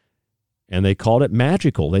too. And they called it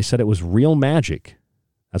magical. They said it was real magic.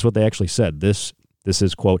 That's what they actually said. This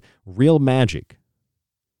is, quote, real magic.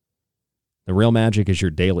 The real magic is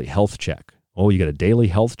your daily health check. Oh, you get a daily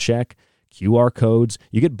health check, QR codes,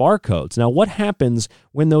 you get barcodes. Now, what happens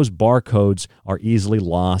when those barcodes are easily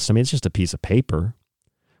lost? I mean, it's just a piece of paper.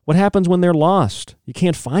 What happens when they're lost? You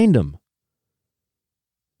can't find them.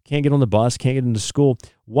 Can't get on the bus, can't get into school.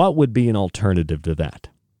 What would be an alternative to that?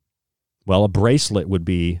 Well, a bracelet would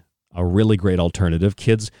be a really great alternative.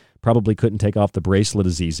 Kids probably couldn't take off the bracelet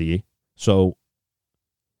as easy. So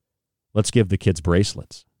let's give the kids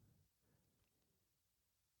bracelets.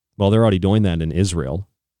 Well, they're already doing that in Israel.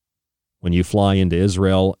 When you fly into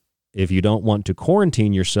Israel, if you don't want to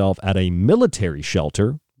quarantine yourself at a military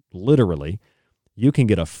shelter, literally, you can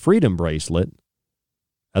get a freedom bracelet.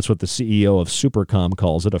 That's what the CEO of Supercom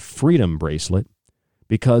calls it, a freedom bracelet,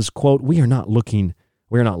 because, quote, we are not locking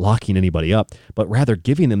anybody up, but rather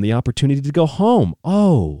giving them the opportunity to go home.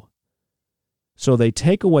 Oh. So they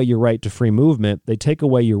take away your right to free movement, they take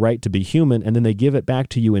away your right to be human, and then they give it back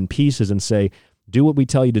to you in pieces and say, do what we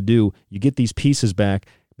tell you to do. You get these pieces back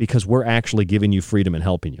because we're actually giving you freedom and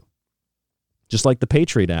helping you. Just like the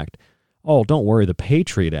Patriot Act. Oh, don't worry. The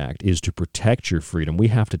Patriot Act is to protect your freedom. We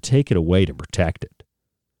have to take it away to protect it.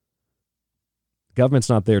 The government's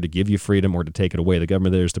not there to give you freedom or to take it away. The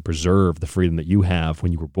government there is to preserve the freedom that you have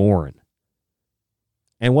when you were born.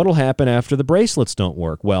 And what will happen after the bracelets don't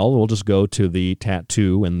work? Well, we'll just go to the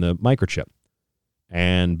tattoo and the microchip.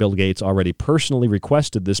 And Bill Gates already personally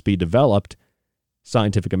requested this be developed.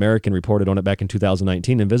 Scientific American reported on it back in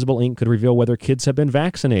 2019. Invisible ink could reveal whether kids have been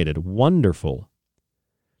vaccinated. Wonderful.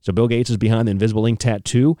 So Bill Gates is behind the Invisible ink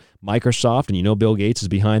tattoo. Microsoft, and you know Bill Gates is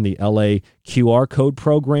behind the LA QR code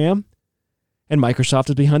program. And Microsoft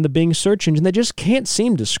is behind the Bing search engine. They just can't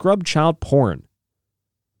seem to scrub child porn.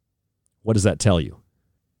 What does that tell you?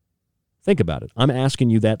 Think about it. I'm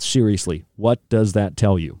asking you that seriously. What does that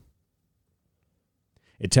tell you?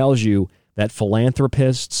 It tells you that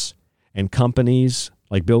philanthropists and companies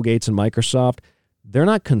like Bill Gates and Microsoft, they're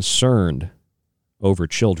not concerned over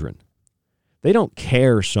children. They don't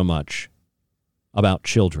care so much about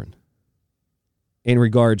children in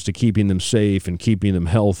regards to keeping them safe and keeping them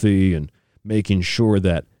healthy and making sure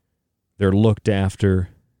that they're looked after.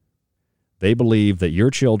 They believe that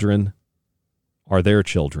your children are their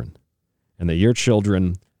children and that your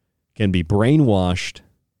children can be brainwashed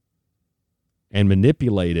and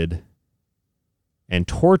manipulated and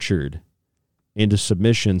tortured into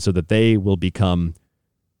submission so that they will become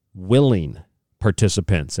willing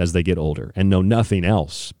participants as they get older and know nothing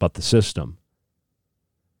else but the system.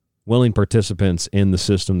 willing participants in the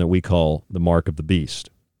system that we call the mark of the beast.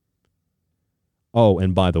 Oh,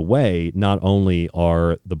 and by the way, not only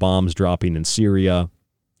are the bombs dropping in Syria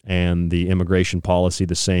and the immigration policy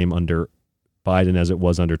the same under Biden as it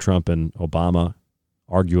was under Trump and Obama,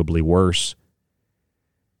 arguably worse.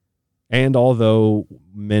 And although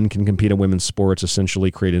men can compete in women's sports,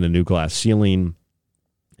 essentially creating a new glass ceiling,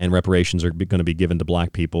 and reparations are going to be given to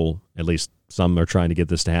black people, at least some are trying to get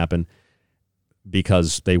this to happen,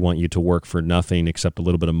 because they want you to work for nothing except a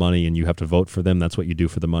little bit of money, and you have to vote for them. That's what you do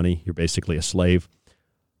for the money. You're basically a slave.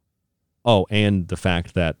 Oh, and the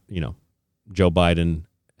fact that, Joe Biden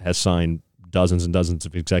has signed dozens and dozens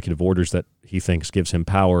of executive orders that he thinks gives him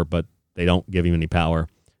power, but they don't give him any power,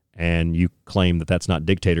 and you claim that that's not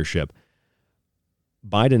dictatorship. The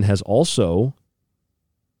Biden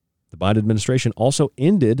administration also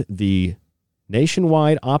ended the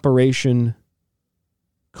nationwide operation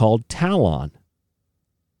called Talon,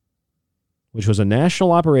 which was a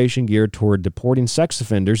national operation geared toward deporting sex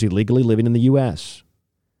offenders illegally living in the U.S.,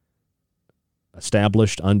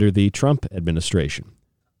 established under the Trump administration.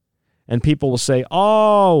 And people will say,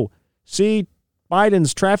 oh, see,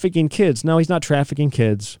 Biden's trafficking kids. No, he's not trafficking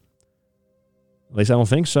kids. At least I don't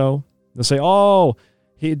think so. They'll say, oh,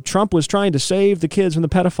 Trump was trying to save the kids from the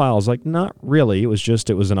pedophiles. Like, not really. It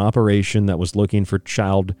was an operation that was looking for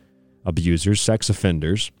child abusers, sex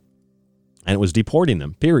offenders, and it was deporting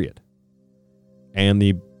them, period. And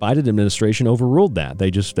the Biden administration overruled that.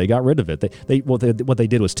 They got rid of it. What they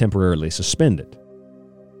did was temporarily suspend it.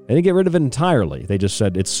 They didn't get rid of it entirely. They just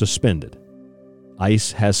said it's suspended.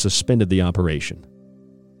 ICE has suspended the operation.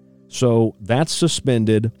 So that's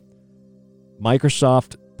suspended.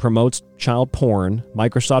 Microsoft promotes child porn.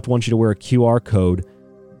 Microsoft wants you to wear a QR code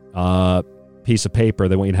piece of paper.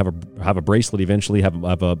 They want you to have a bracelet eventually, have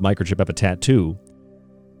a microchip, have a tattoo.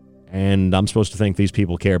 And I'm supposed to think these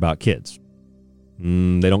people care about kids.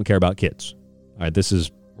 They don't care about kids. All right, this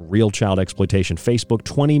is real child exploitation. Facebook,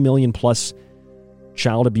 20 million plus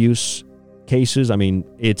child abuse cases. I mean,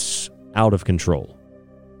 it's out of control.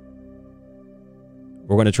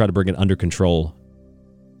 We're going to try to bring it under control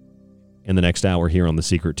in the next hour here on The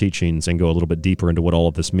Secret Teachings and go a little bit deeper into what all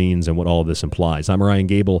of this means and what all of this implies. I'm Ryan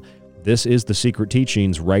Gable. This is The Secret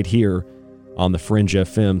Teachings right here on the Fringe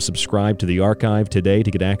FM. Subscribe to the archive today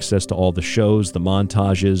to get access to all the shows, the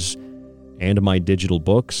montages, and my digital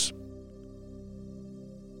books.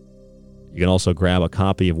 You can also grab a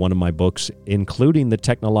copy of one of my books, including The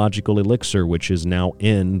Technological Elixir, which is now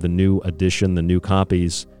in the new edition, the new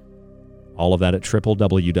copies. All of that at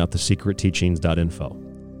www.thesecretteachings.info.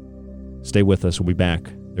 Stay with us. We'll be back.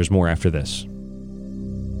 There's more after this.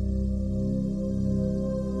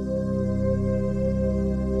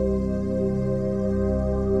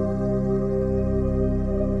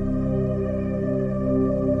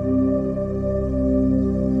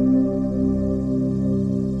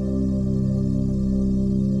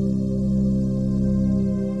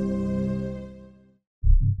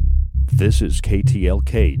 This is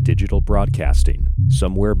KTLK Digital Broadcasting,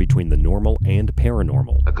 somewhere between the normal and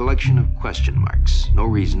paranormal. A collection of question marks. No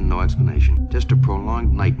reason, no explanation. Just a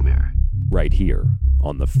prolonged nightmare. Right here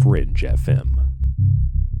on the Fringe FM.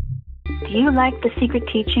 Do you like The Secret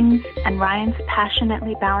Teachings and Ryan's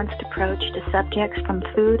passionately balanced approach to subjects from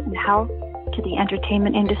food and health to the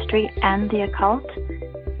entertainment industry and the occult?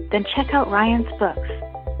 Then check out Ryan's books,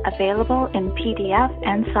 available in PDF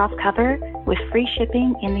and softcover with free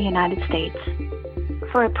shipping in the United States.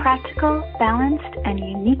 For a practical, balanced, and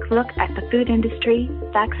unique look at the food industry,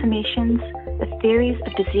 vaccinations, the theories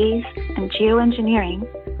of disease, and geoengineering,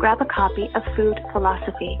 grab a copy of Food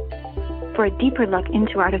Philosophy. For a deeper look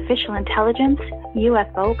into artificial intelligence,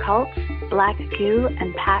 UFO cults, black goo,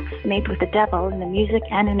 and pacts made with the devil in the music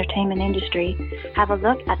and entertainment industry, have a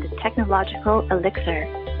look at the Technological Elixir.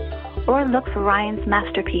 Or look for Ryan's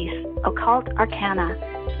masterpiece, Occult Arcana,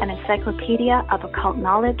 an encyclopedia of occult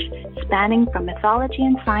knowledge spanning from mythology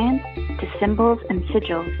and science to symbols and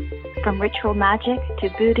sigils, from ritual magic to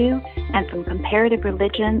voodoo, and from comparative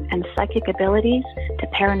religion and psychic abilities to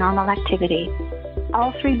paranormal activity.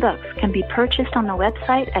 All three books can be purchased on the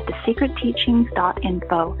website at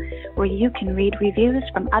thesecretteachings.info, where you can read reviews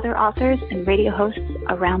from other authors and radio hosts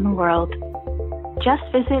around the world. Just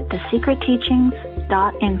visit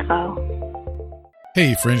thesecretteachings.info.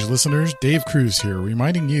 Hey, Fringe listeners, Dave Cruz here,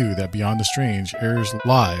 reminding you that Beyond the Strange airs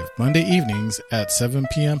live Monday evenings at 7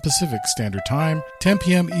 p.m. Pacific Standard Time, 10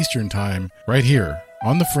 p.m. Eastern Time, right here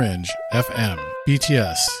on the Fringe FM.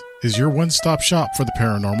 BTS, is your one-stop shop for the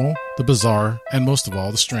paranormal, the bizarre, and most of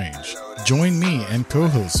all, the strange. Join me and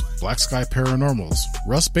co-host Black Sky Paranormal's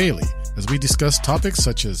Russ Bailey as we discuss topics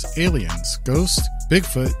such as aliens, ghosts,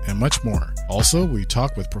 Bigfoot, and much more. Also, we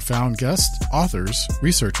talk with profound guests, authors,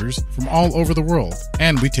 researchers from all over the world,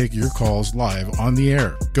 and we take your calls live on the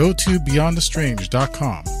air. Go to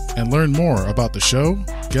beyondthestrange.com and learn more about the show,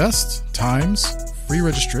 guests, times, free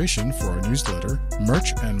registration for our newsletter,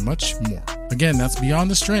 merch, and much more. Again, that's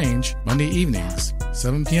Beyond the Strange, Monday evenings,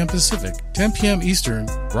 7 p.m. Pacific, 10 p.m. Eastern,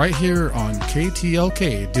 right here on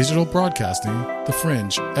KTLK Digital Broadcasting, The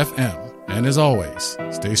Fringe FM. And as always,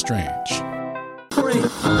 stay strange. The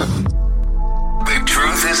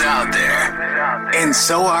truth is out there, and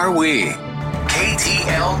so are we.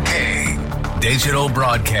 KTLK Digital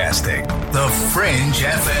Broadcasting, The Fringe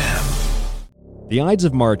FM. The Ides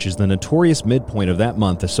of March is the notorious midpoint of that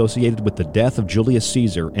month associated with the death of Julius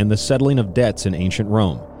Caesar and the settling of debts in ancient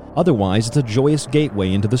Rome. Otherwise, it's a joyous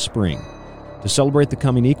gateway into the spring. To celebrate the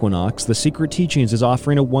coming equinox, The Secret Teachings is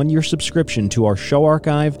offering a 1-year subscription to our show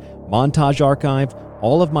archive, montage archive,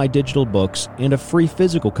 all of my digital books, and a free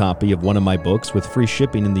physical copy of one of my books with free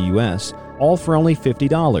shipping in the U.S., all for only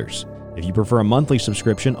 $50. If you prefer a monthly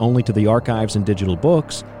subscription only to the archives and digital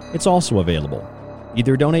books, it's also available.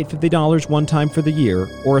 Either donate $50 one time for the year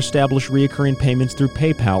or establish recurring payments through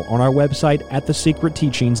PayPal on our website at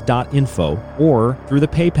thesecretteachings.info or through the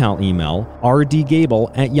PayPal email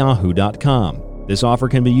rdgable@yahoo.com. This offer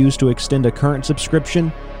can be used to extend a current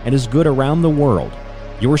subscription and is good around the world.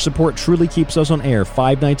 Your support truly keeps us on air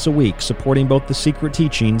 5 nights a week, supporting both The Secret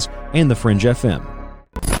Teachings and The Fringe FM.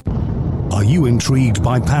 Are you intrigued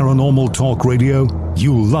by paranormal talk radio?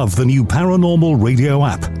 You'll love the new paranormal radio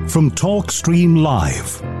app from TalkStream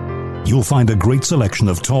Live. You'll find a great selection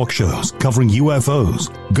of talk shows covering UFOs,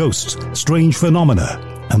 ghosts, strange phenomena,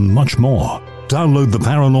 and much more. Download the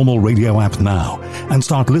Paranormal Radio app now and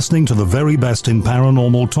start listening to the very best in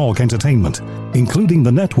paranormal talk entertainment, including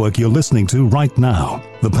the network you're listening to right now,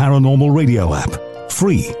 the Paranormal Radio app,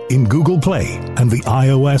 free in Google Play and the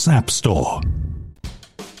iOS App Store.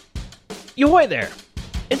 Yohoy there!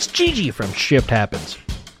 It's Gigi from Shift Happens.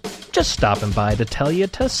 Just stopping by to tell you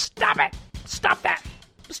to stop it! Stop that!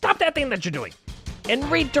 Stop that thing that you're doing! And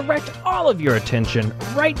redirect all of your attention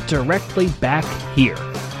right directly back here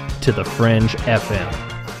to The Fringe FM.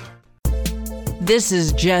 This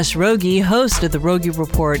is Jess Rogie, host of The Rogie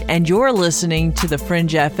Report, and you're listening to The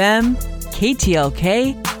Fringe FM,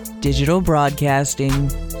 KTLK Digital Broadcasting.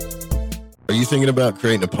 Are you thinking about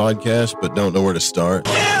creating a podcast but don't know where to start?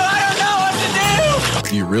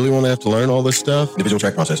 Do you really want to have to learn all this stuff? Individual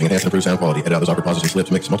track processing, enhance and improve sound quality, edit out those awkward pauses and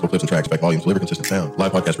slips, mix multiple clips and tracks, back volumes, deliver consistent sound,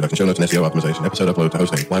 live podcast production, show notes and SEO optimization, episode upload to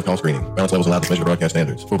hosting, live call screening, balance levels and loudness measured broadcast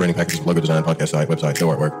standards, full branding packages, logo design, podcast site, website, show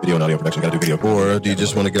artwork, video and audio production, gotta do video. Or do you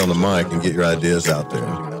just want to get on the mic and get your ideas out there?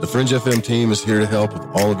 The Fringe FM team is here to help with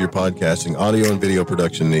all of your podcasting, audio and video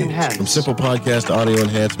production needs. From simple podcast to audio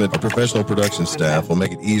enhancement, our professional production staff will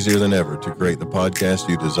make it easier than ever to create the podcast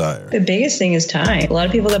you desire. The biggest thing is time. A lot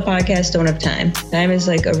of people that podcast don't have time. Time is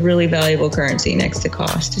like a really valuable currency next to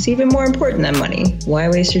cost. It's even more important than money. Why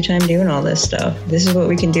waste your time doing all this stuff? This is what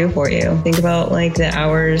we can do for you. Think about like the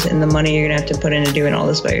hours and the money you're gonna have to put into doing all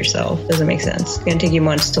this by yourself. Doesn't make sense. It's gonna take you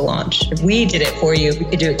months to launch. If we did it for you, we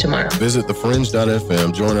could do it tomorrow. Visit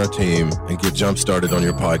thefringe.fm, join our team, and get jump started on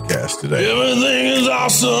your podcast today. Everything is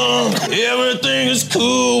awesome. Everything is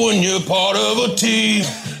cool when you're part of a team.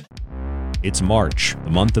 It's March, the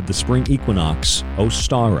month of the spring equinox,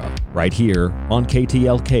 Ostara, right here on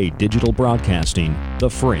KTLK Digital Broadcasting, The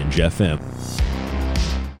Fringe FM.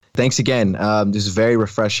 Thanks again. This is very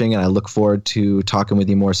refreshing, and I look forward to talking with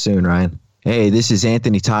you more soon, Ryan. Hey, this is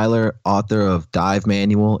Anthony Tyler, author of Dive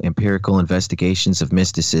Manual, Empirical Investigations of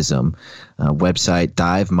Mysticism, website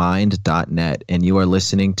divemind.net, and you are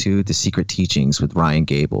listening to The Secret Teachings with Ryan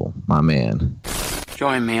Gable, my man.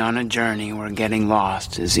 Join me on a journey where getting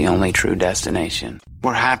lost is the only true destination,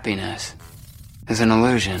 where happiness is an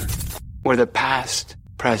illusion, where the past,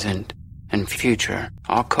 present, and future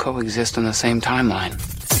all coexist on the same timeline.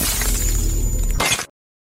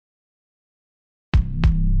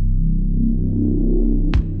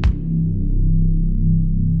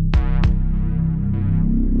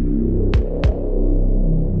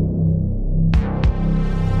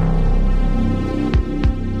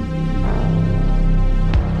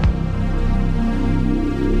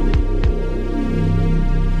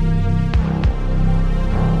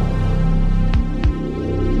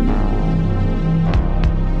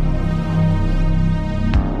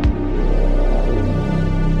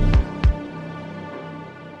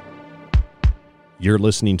 You're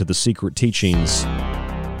listening to The Secret Teachings,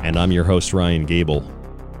 and I'm your host, Ryan Gable.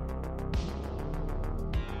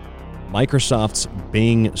 Microsoft's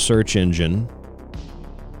Bing search engine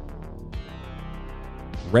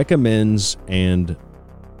recommends and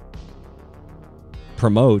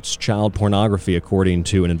promotes child pornography, according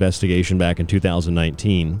to an investigation back in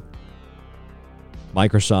 2019.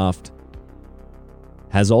 Microsoft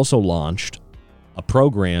has also launched a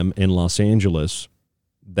program in Los Angeles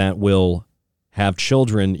that will have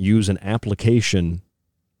children use an application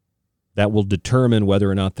that will determine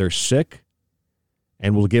whether or not they're sick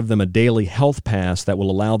and will give them a daily health pass that will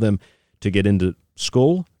allow them to get into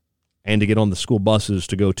school and to get on the school buses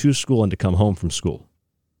to go to school and to come home from school.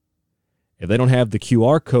 If they don't have the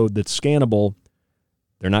QR code that's scannable,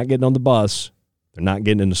 they're not getting on the bus, they're not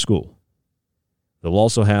getting into school. They'll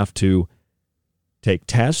also have to take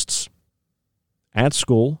tests at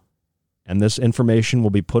school, and this information will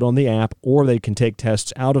be put on the app, or they can take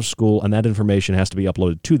tests out of school, and that information has to be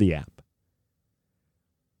uploaded to the app.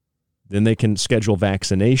 Then they can schedule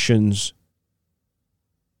vaccinations,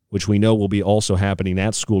 which we know will be also happening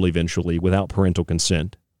at school eventually without parental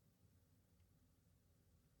consent.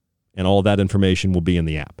 And all of that information will be in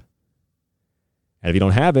the app. And if you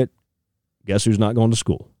don't have it, guess who's not going to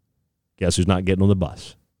school? Guess who's not getting on the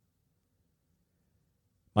bus?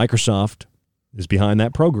 Microsoft is behind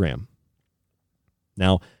that program.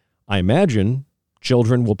 Now, I imagine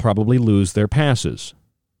children will probably lose their passes,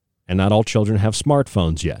 and not all children have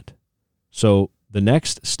smartphones yet. So the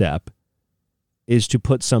next step is to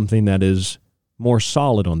put something that is more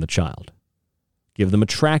solid on the child. Give them a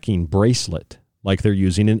tracking bracelet like they're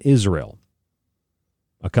using in Israel.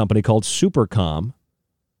 A company called Supercom,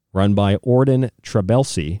 run by Orden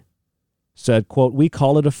Trebelsi, said, quote, "We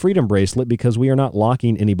call it a freedom bracelet because we are not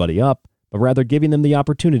locking anybody up, but rather giving them the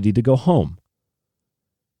opportunity to go home."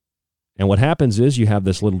 And what happens is you have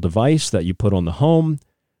this little device that you put on the home,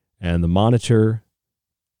 and the monitor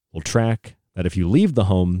will track that if you leave the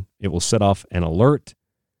home, it will set off an alert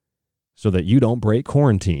so that you don't break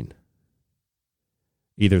quarantine.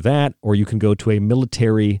 Either that, or you can go to a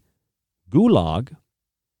military gulag,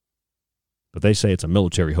 but they say it's a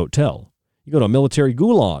military hotel. You go to a military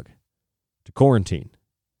gulag to quarantine.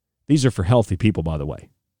 These are for healthy people, by the way.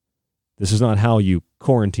 This is not how you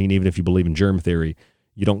quarantine, even if you believe in germ theory.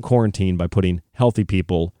 You don't quarantine by putting healthy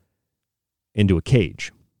people into a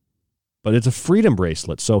cage. But it's a freedom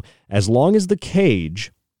bracelet. So as long as the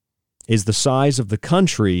cage is the size of the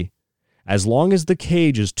country, as long as the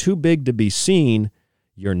cage is too big to be seen,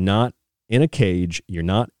 you're not in a cage, you're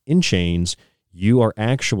not in chains, you are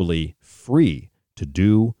actually free to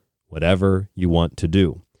do whatever you want to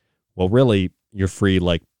do. Well, really, you're free,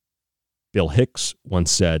 like Bill Hicks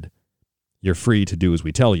once said, you're free to do as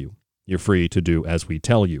we tell you. You're free to do as we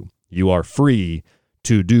tell you. You are free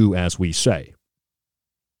to do as we say.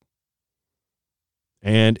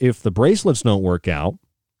 And if the bracelets don't work out,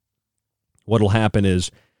 what will happen is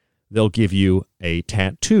they'll give you a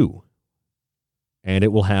tattoo, and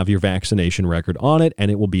it will have your vaccination record on it, and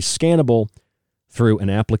it will be scannable through an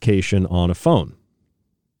application on a phone.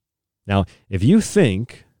 Now, if you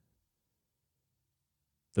think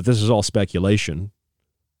that this is all speculation,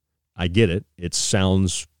 I get it. It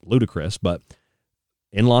sounds ludicrous, but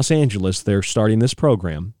in Los Angeles, they're starting this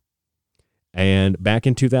program. And back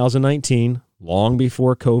in 2019, long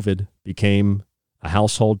before COVID became a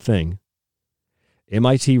household thing,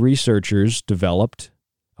 MIT researchers developed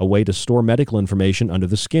a way to store medical information under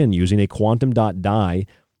the skin using a quantum dot dye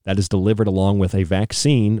that is delivered along with a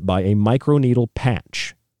vaccine by a microneedle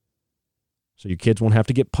patch. So your kids won't have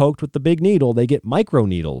to get poked with the big needle. They get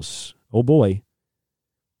microneedles. Oh boy.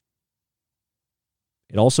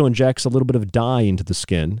 It also injects a little bit of dye into the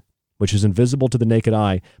skin, which is invisible to the naked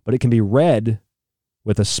eye, but it can be read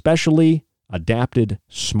with a specially adapted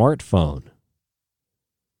smartphone.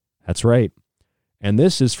 That's right. And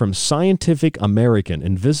this is from Scientific American.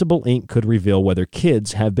 Invisible ink could reveal whether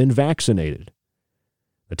kids have been vaccinated.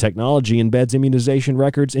 The technology embeds immunization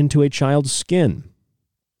records into a child's skin.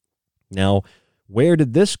 Now, where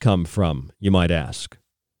did this come from, you might ask?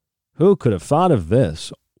 Who could have thought of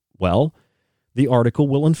this? Well, the article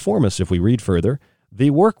will inform us if we read further. The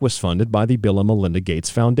work was funded by the Bill and Melinda Gates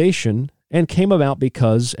Foundation and came about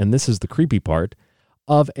because, and this is the creepy part,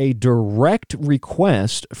 of a direct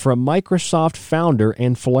request from Microsoft founder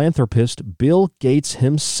and philanthropist Bill Gates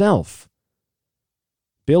himself.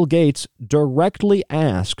 Bill Gates directly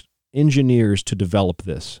asked engineers to develop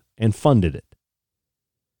this and funded it.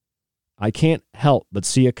 I can't help but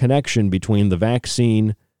see a connection between the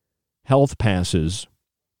vaccine health passes,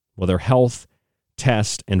 whether health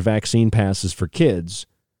test and vaccine passes for kids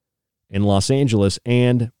in Los Angeles,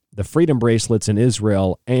 and the freedom bracelets in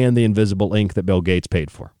Israel, and the invisible ink that Bill Gates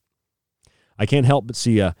paid for. I can't help but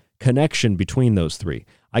see a connection between those three.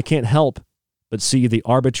 I can't help but see the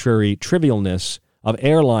arbitrary trivialness of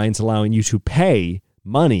airlines allowing you to pay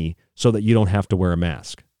money so that you don't have to wear a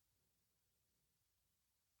mask.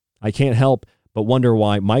 I can't help but wonder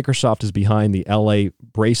why Microsoft is behind the LA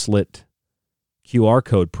bracelet QR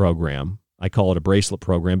code program. I call it a bracelet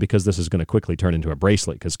program because this is going to quickly turn into a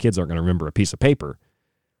bracelet because kids aren't going to remember a piece of paper.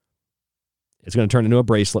 It's going to turn into a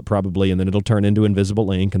bracelet probably, and then it'll turn into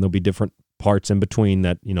invisible ink, and there'll be different parts in between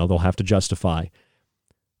that, they'll have to justify.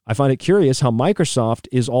 I find it curious how Microsoft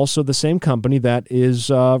is also the same company that is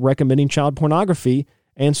recommending child pornography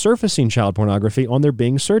and surfacing child pornography on their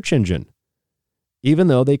Bing search engine, even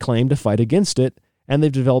though they claim to fight against it, and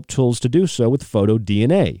they've developed tools to do so with photo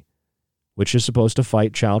DNA, which is supposed to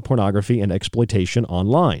fight child pornography and exploitation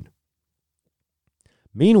online.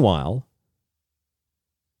 Meanwhile,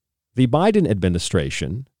 the Biden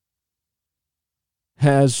administration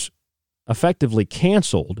has effectively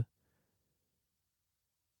canceled,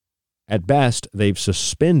 at best, they've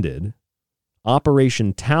suspended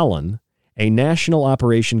Operation Talon, a national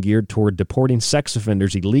operation geared toward deporting sex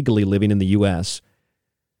offenders illegally living in the U.S.,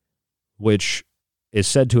 which is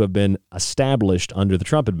said to have been established under the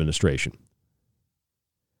Trump administration.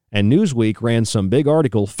 And Newsweek ran some big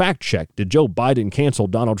article, fact check, did Joe Biden cancel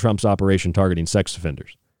Donald Trump's operation targeting sex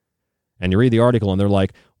offenders? And you read the article and they're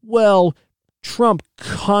like, well, Trump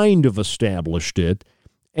kind of established it,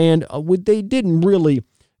 and Biden really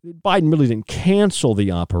didn't cancel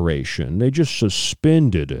the operation. They just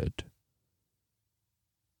suspended it.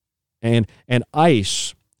 And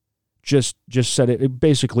ICE just said it.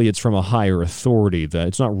 Basically, it's from a higher authority, that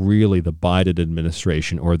it's not really the Biden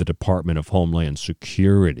administration or the Department of Homeland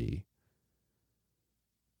Security.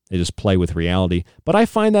 They just play with reality. But I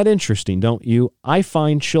find that interesting, don't you? I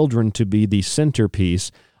find children to be the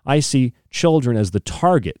centerpiece. I see children as the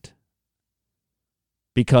target.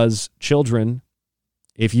 Because children,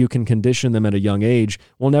 if you can condition them at a young age,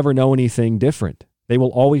 will never know anything different. They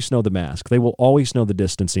will always know the mask. They will always know the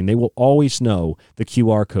distancing. They will always know the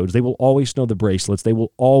QR codes. They will always know the bracelets. They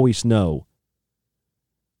will always know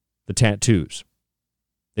the tattoos.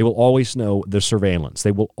 They will always know the surveillance.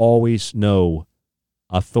 They will always know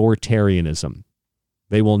authoritarianism.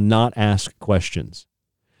 They will not ask questions.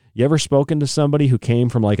 You ever spoken to somebody who came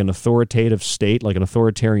from like an authoritative state, like an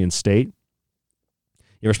authoritarian state?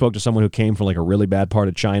 You ever spoke to someone who came from like a really bad part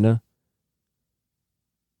of China?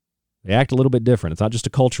 They act a little bit different. It's not just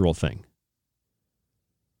a cultural thing.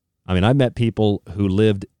 I mean, I met people who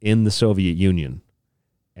lived in the Soviet Union,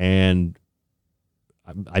 and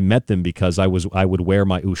I met them because I would wear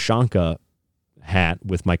my Ushanka hat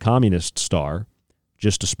with my communist star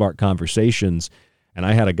just to spark conversations. And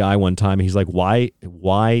I had a guy one time, he's like, why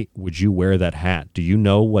would you wear that hat? Do you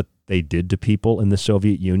know what they did to people in the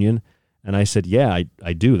Soviet Union? And I said, yeah,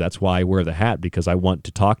 I do. That's why I wear the hat, because I want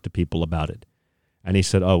to talk to people about it. And he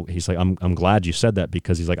said, he's like, I'm glad you said that,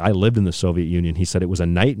 because he's like, I lived in the Soviet Union. He said it was a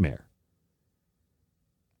nightmare.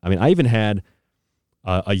 I mean, I even had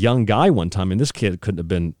a young guy one time, and this kid couldn't have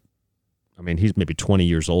been, I mean, he's maybe 20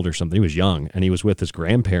 years old or something. He was young, and he was with his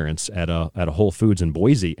grandparents at a Whole Foods in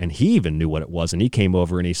Boise, and he even knew what it was. And he came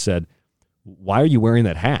over and he said, why are you wearing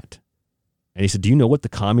that hat? And he said, do you know what the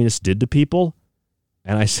communists did to people?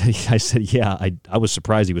 And I said, yeah, I was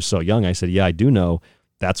surprised he was so young. I said, yeah, I do know.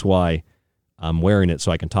 That's why I'm wearing it,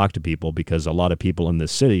 so I can talk to people, because a lot of people in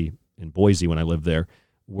this city, in Boise when I lived there,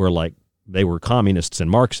 they were communists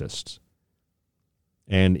and Marxists.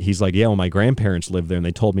 And he's like, yeah, well, my grandparents lived there and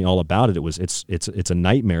they told me all about it. It's a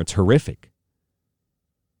nightmare. It's horrific.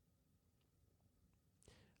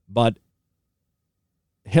 But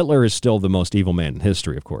Hitler is still the most evil man in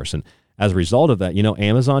history, of course. And as a result of that,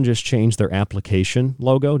 Amazon just changed their application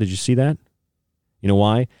logo. Did you see that? You know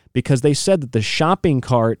why? Because they said that the shopping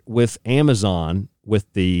cart with Amazon,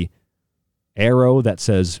 with the arrow that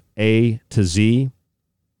says A to Z,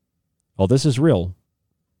 this is real.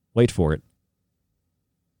 Wait for it.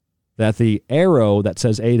 That the arrow that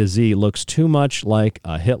says A to Z looks too much like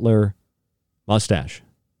a Hitler mustache.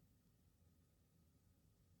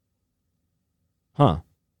 Huh.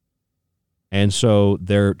 And so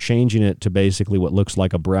they're changing it to basically what looks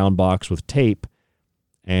like a brown box with tape,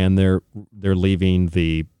 and they're leaving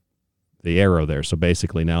the arrow there. So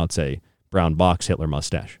basically now it's a brown box Hitler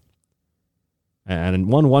mustache.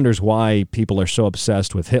 And one wonders why people are so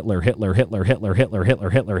obsessed with Hitler, and the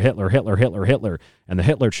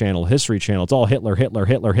Hitler channel, History Channel. It's all Hitler.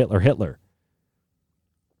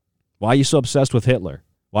 Why are you so obsessed with Hitler?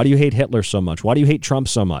 Why do you hate Hitler so much? Why do you hate Trump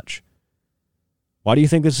so much? Why do you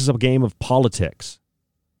think this is a game of politics?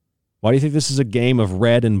 Why do you think this is a game of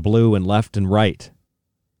red and blue and left and right?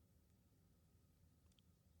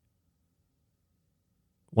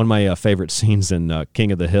 One of my favorite scenes in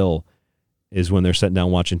King of the Hill is when they're sitting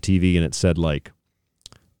down watching TV, and it said, like,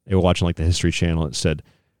 they were watching like the History Channel. It said,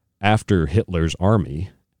 after Hitler's army,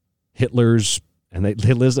 and they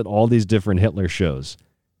listed all these different Hitler shows.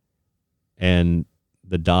 And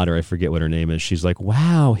the daughter, I forget what her name is, she's like,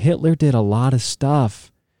 wow, Hitler did a lot of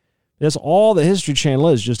stuff. That's all the History Channel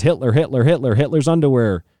is, just Hitler, Hitler, Hitler, Hitler's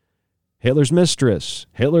underwear, Hitler's mistress,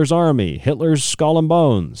 Hitler's army, Hitler's skull and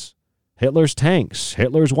bones, Hitler's tanks,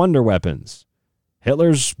 Hitler's wonder weapons,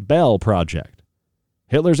 Hitler's Bell Project,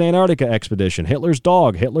 Hitler's Antarctica expedition, Hitler's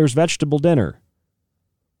dog, Hitler's vegetable dinner.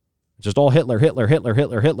 Just all Hitler, Hitler, Hitler,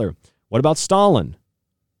 Hitler, Hitler. What about Stalin?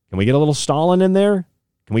 Can we get a little Stalin in there?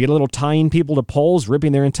 Can we get a little tying people to poles,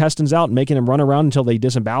 ripping their intestines out and making them run around until they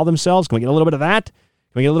disembowel themselves? Can we get a little bit of that?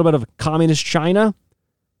 Can we get a little bit of communist China?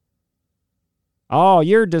 Oh,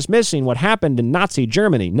 you're dismissing what happened in Nazi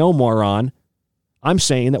Germany. No, moron. I'm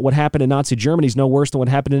saying that what happened in Nazi Germany is no worse than what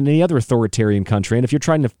happened in any other authoritarian country. And if you're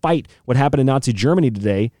trying to fight what happened in Nazi Germany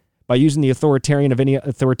today by using the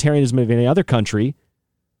authoritarianism of any other country,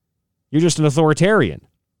 you're just an authoritarian.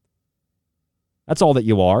 That's all that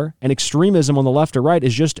you are. And extremism on the left or right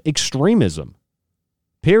is just extremism.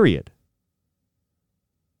 Period.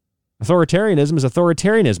 Authoritarianism is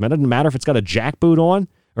authoritarianism. It doesn't matter if it's got a jackboot on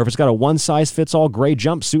or if it's got a one-size-fits-all gray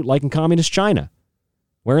jumpsuit like in communist China,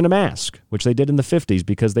 wearing a mask, which they did in the 50s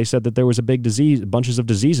because they said that there was a big disease, bunches of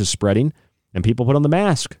diseases spreading, and people put on the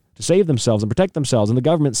mask to save themselves and protect themselves. And the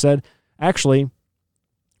government said, actually,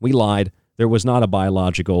 we lied. There was not a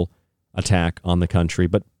biological attack on the country,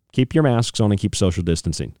 but keep your masks on and keep social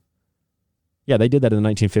distancing. Yeah, they did that in the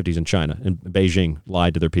 1950s in China, and Beijing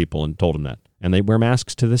lied to their people and told them that. And they wear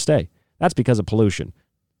masks to this day. That's because of pollution.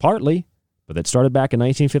 Partly, but that started back in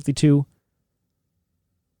 1952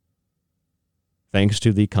 thanks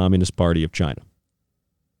to the Communist Party of China.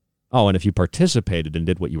 Oh, and if you participated and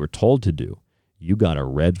did what you were told to do, you got a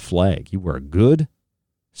red flag. You were a good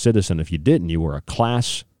citizen. If you didn't, you were a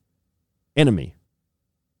class enemy.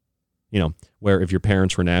 You know, where if your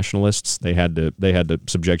parents were nationalists, they had to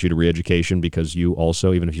subject you to re-education because you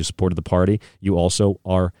also, even if you supported the party, you also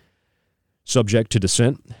are subject to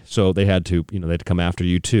dissent. So they had to come after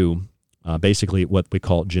you too. Basically what we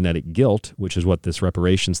call genetic guilt, which is what this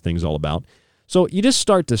reparations thing is all about. So you just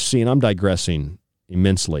start to see, and I'm digressing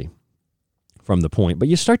immensely from the point, but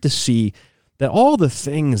you start to see that all the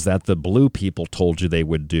things that the blue people told you they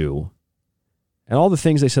would do, and all the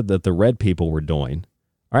things they said that the red people were doing,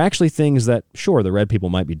 are actually things that, sure, the red people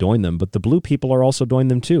might be doing them, but the blue people are also doing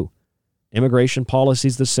them too. Immigration policy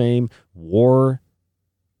is the same. War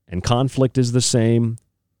and conflict is the same.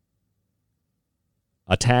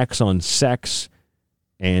 Attacks on sex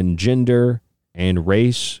and gender and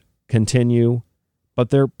race continue, but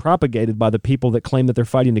they're propagated by the people that claim that they're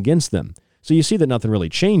fighting against them. So you see that nothing really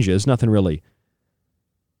changes, nothing really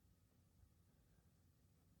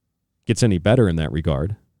gets any better in that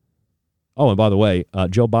regard. Oh, and by the way,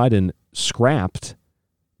 Joe Biden scrapped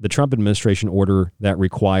the Trump administration order that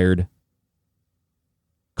required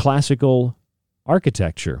classical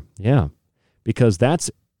architecture. Yeah, because that's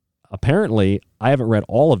apparently, I haven't read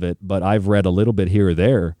all of it, but I've read a little bit here or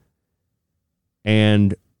there.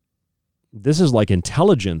 And this is like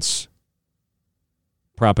intelligence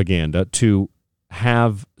propaganda to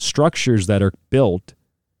have structures that are built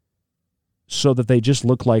so that they just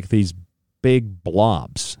look like these big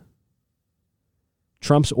blobs.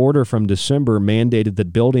 Trump's order from December mandated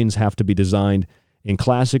that buildings have to be designed in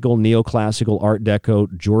classical, neoclassical, Art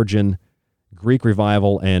Deco, Georgian, Greek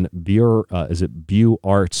Revival, and Beaux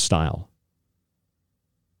Arts style.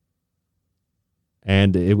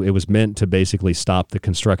 And it was meant to basically stop the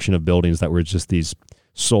construction of buildings that were just these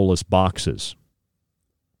soulless boxes.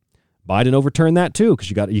 Biden overturned that too,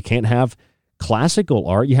 because you can't have classical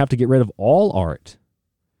art. You have to get rid of all art.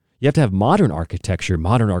 You have to have modern architecture.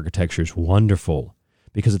 Modern architecture is wonderful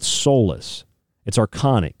because it's soulless. It's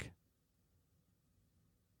archonic.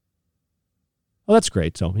 Oh, that's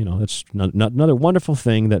great. So, that's another wonderful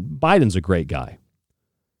thing that Biden's a great guy.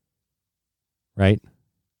 Right?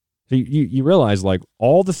 So you realize, like,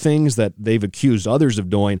 all the things that they've accused others of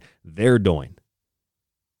doing, they're doing.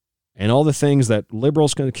 And all the things that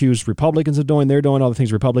liberals can accuse Republicans of doing, they're doing. All the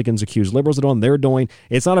things Republicans accuse liberals of doing, they're doing.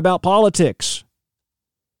 It's not about politics.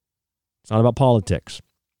 It's not about politics.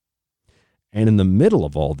 And in the middle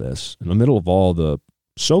of all this, in the middle of all the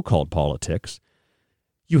so-called politics,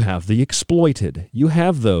 you have the exploited. You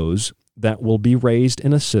have those that will be raised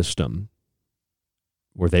in a system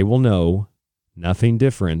where they will know nothing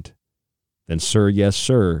different than sir, yes,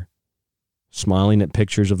 sir, smiling at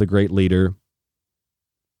pictures of the great leader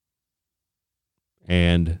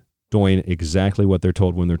and doing exactly what they're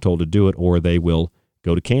told when they're told to do it, or they will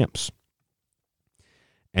go to camps.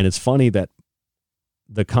 And it's funny that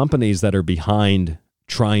the companies that are behind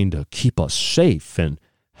trying to keep us safe and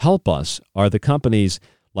help us are the companies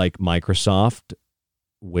like Microsoft,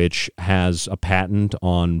 which has a patent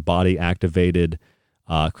on body-activated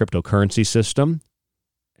cryptocurrency system,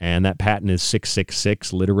 and that patent is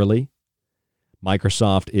 666, literally.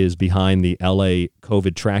 Microsoft is behind the LA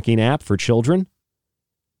COVID tracking app for children.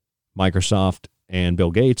 Microsoft and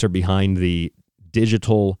Bill Gates are behind the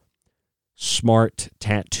digital smart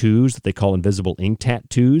tattoos that they call invisible ink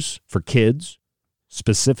tattoos for kids,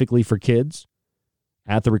 specifically for kids,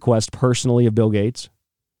 at the request personally of Bill Gates.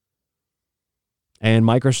 And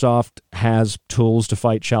Microsoft has tools to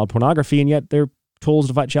fight child pornography, and yet their tools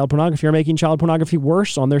to fight child pornography are making child pornography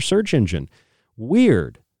worse on their search engine.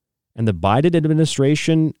 Weird. And the Biden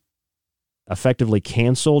administration effectively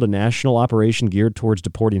canceled a national operation geared towards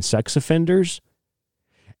deporting sex offenders.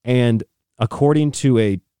 And according to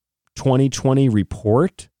a 2020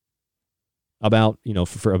 report about,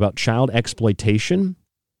 about child exploitation,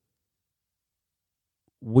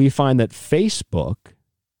 we find that Facebook,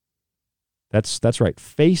 that's right,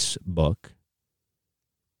 Facebook,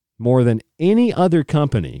 more than any other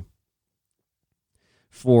company,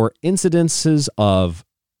 for incidences of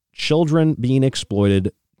children being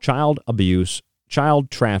exploited, child abuse,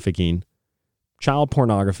 child trafficking, child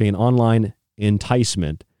pornography, and online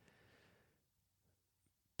enticement.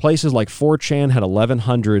 Places like 4chan had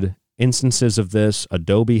 1,100 instances of this.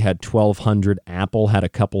 Adobe had 1,200. Apple had a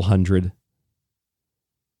couple hundred.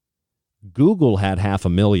 Google had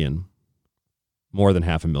 500,000, more than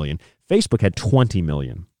 500,000. Facebook had 20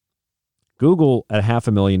 million. Google at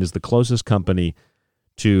 500,000 is the closest company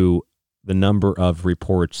to the number of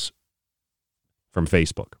reports from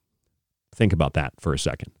Facebook. Think about that for a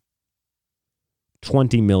second.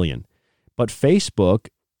 20 million. But Facebook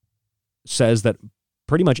says that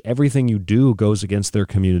pretty much everything you do goes against their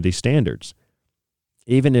community standards.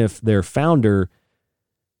 Even if their founder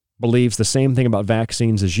believes the same thing about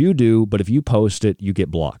vaccines as you do, but if you post it, you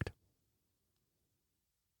get blocked.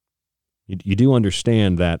 You do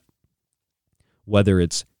understand that whether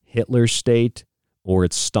it's Hitler's state, or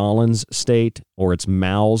it's Stalin's state, or it's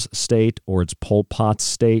Mao's state, or it's Pol Pot's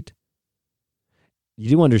state, you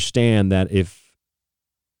do understand that if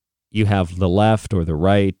you have the left or the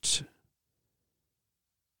right,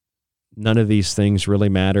 none of these things really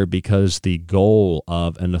matter, because the goal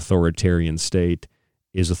of an authoritarian state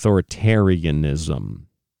is authoritarianism.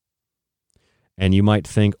 And you might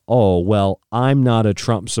think, oh, well, I'm not a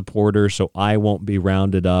Trump supporter, so I won't be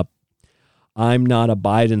rounded up. I'm not a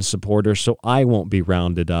Biden supporter, so I won't be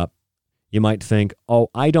rounded up. You might think, oh,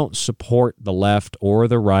 I don't support the left or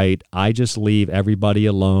the right. I just leave everybody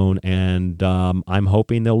alone, and I'm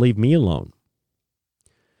hoping they'll leave me alone.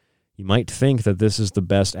 You might think that this is the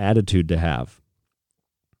best attitude to have.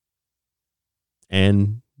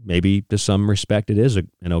 And maybe to some respect it is an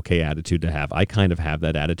okay attitude to have. I kind of have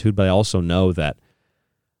that attitude, but I also know that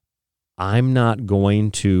I'm not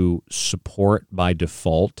going to support by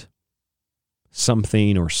default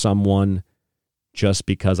something or someone just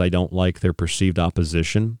because I don't like their perceived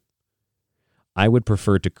opposition. I would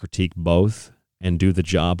prefer to critique both and do the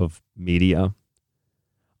job of media.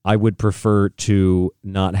 I would prefer to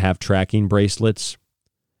not have tracking bracelets,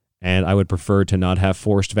 and I would prefer to not have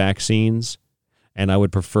forced vaccines, and I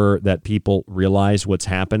would prefer that people realize what's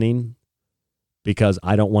happening, because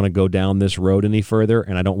I don't want to go down this road any further,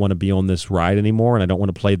 and I don't want to be on this ride anymore, and I don't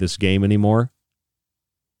want to play this game anymore.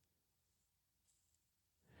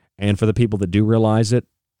 And for the people that do realize it,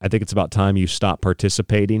 I think it's about time you stop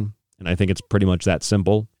participating, and I think it's pretty much that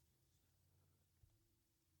simple.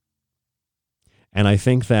 And I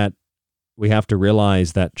think that we have to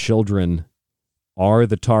realize that children are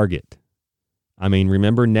the target. I mean,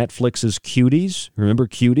 remember Netflix's Cuties? Remember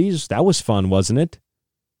Cuties? That was fun, wasn't it?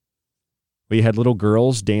 We had little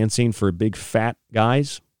girls dancing for big fat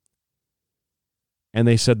guys. And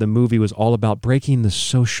they said the movie was all about breaking the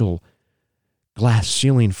social glass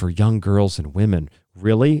ceiling for young girls and women.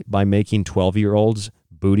 Really? By making 12-year-olds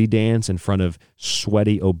booty dance in front of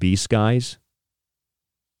sweaty, obese guys?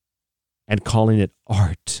 And calling it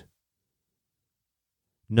art?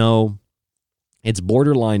 No, it's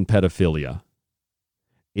borderline pedophilia.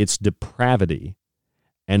 It's depravity.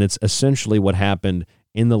 And it's essentially what happened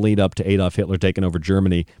in the lead up to Adolf Hitler taking over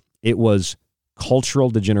Germany. It was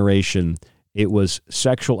cultural degeneration. It was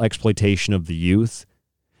sexual exploitation of the youth.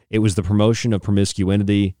 It was the promotion of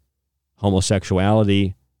promiscuity,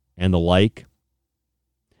 homosexuality, and the like.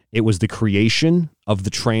 It was the creation of the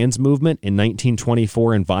trans movement in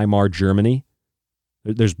 1924 in Weimar, Germany.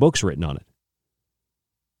 There's books written on it.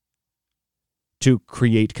 To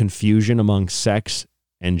create confusion among sex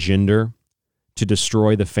and gender, to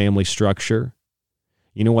destroy the family structure.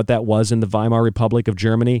 You know what that was in the Weimar Republic of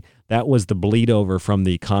Germany? That was the bleed over from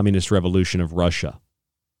the communist revolution of Russia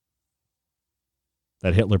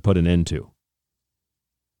that Hitler put an end to.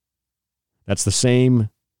 That's the same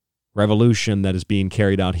revolution that is being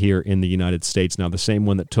carried out here in the United States now, the same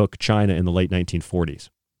one that took China in the late 1940s.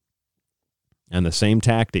 And the same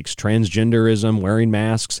tactics, transgenderism, wearing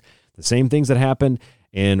masks, the same things that happened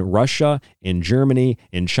in Russia, in Germany,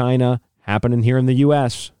 in China, happening here in the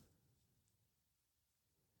U.S.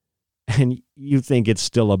 And you think it's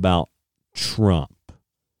still about Trump.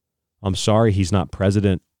 I'm sorry he's not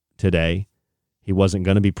president today. He wasn't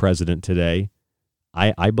going to be president today.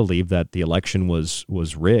 I believe that the election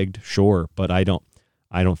was rigged, sure, but I don't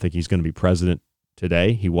think he's going to be president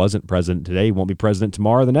today. He wasn't president today. He won't be president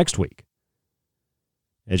tomorrow or the next week.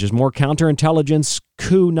 It's just more counterintelligence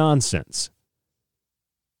coup nonsense.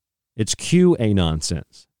 It's QA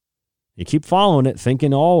nonsense. You keep following it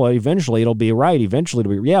thinking, oh, eventually it'll be right. Eventually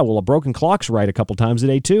it'll be, yeah, well, a broken clock's right a couple times a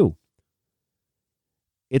day too.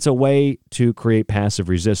 It's a way to create passive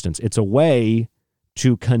resistance. It's a way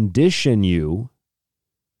to condition you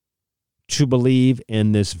to believe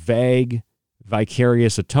in this vague,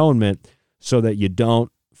 vicarious atonement so that you don't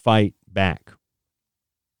fight back.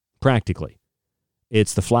 Practically.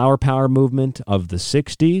 It's the flower power movement of the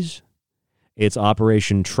 60s. It's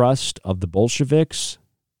Operation Trust of the Bolsheviks.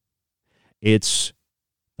 It's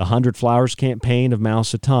the 100 Flowers campaign of Mao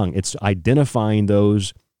Zedong. It's identifying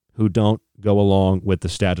those who don't go along with the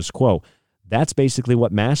status quo. That's basically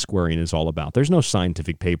what mask wearing is all about. There's no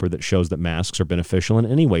scientific paper that shows that masks are beneficial in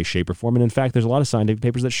any way, shape, or form. And in fact, there's a lot of scientific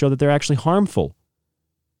papers that show that they're actually harmful.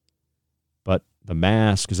 But the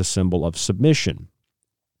mask is a symbol of submission.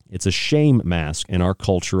 It's a shame mask in our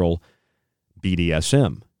cultural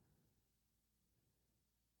BDSM.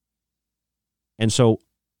 And so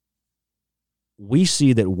we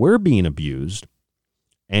see that we're being abused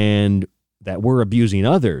and that we're abusing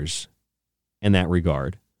others in that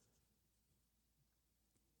regard.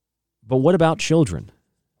 But what about children?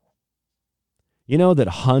 You know that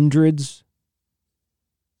hundreds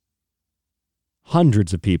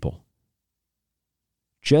of people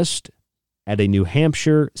just at a New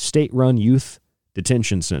Hampshire state-run youth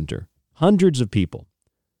detention center, hundreds of people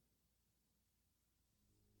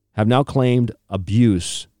have now claimed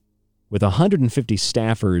abuse with 150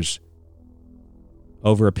 staffers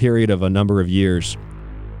over a period of a number of years,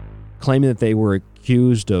 claiming that they were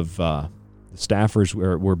accused of, the staffers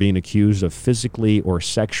were being accused of physically or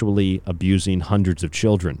sexually abusing hundreds of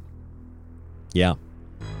children. Yeah.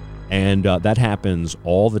 And that happens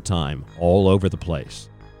all the time, all over the place.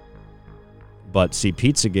 But see,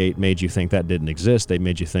 Pizzagate made you think that didn't exist. They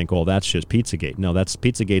made you think, oh, that's just Pizzagate. No, that's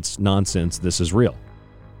Pizzagate's nonsense. This is real.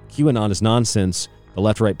 QAnon is nonsense. The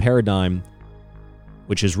left-right paradigm,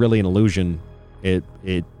 which is really an illusion,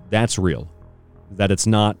 that's real. That it's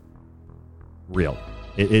not real.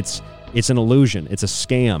 It's an illusion. It's a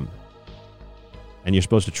scam. And you're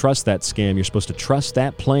supposed to trust that scam. You're supposed to trust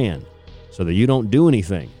that plan so that you don't do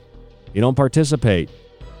anything. You don't participate.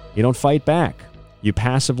 You don't fight back. You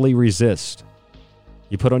passively resist.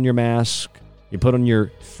 You put on your mask. You put on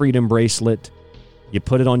your freedom bracelet. You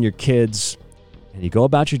put it on your kids. And you go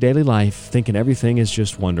about your daily life thinking everything is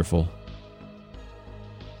just wonderful.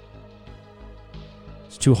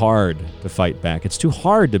 It's too hard to fight back. It's too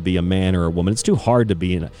hard to be a man or a woman. It's too hard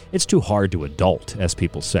to it's too hard to adult, as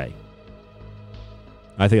people say.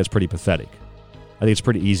 I think that's pretty pathetic. I think it's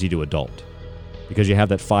pretty easy to adult because you have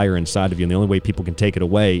that fire inside of you, and the only way people can take it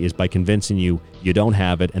away is by convincing you you don't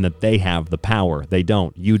have it and that they have the power. They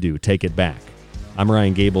don't. You do. Take it back. I'm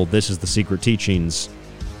Ryan Gable. This is The Secret Teachings,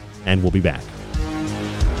 and we'll be back.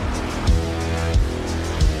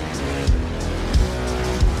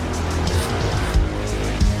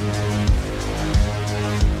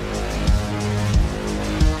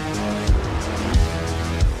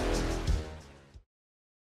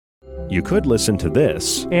 You could listen to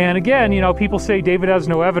this. And again, people say David has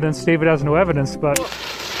no evidence, but...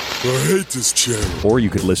 I hate this channel. Or you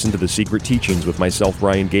could listen to The Secret Teachings with myself,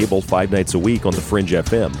 Ryan Gable, 5 nights a week on The Fringe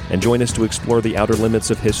FM, and join us to explore the outer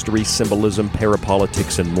limits of history, symbolism,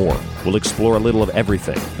 parapolitics, and more. We'll explore a little of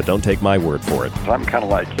everything, but don't take my word for it. I'm kind of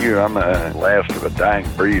like you. I'm a last of a dying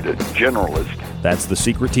breed, a generalist. That's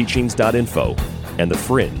thesecretteachings.info and The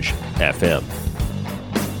Fringe FM.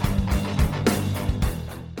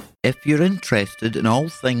 If you're interested in all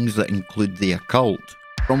things that include the occult,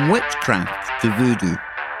 from witchcraft to voodoo,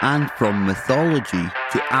 and from mythology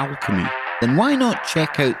to alchemy, Then why not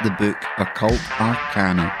check out the book Occult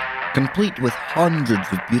Arcana, complete with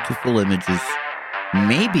hundreds of beautiful images?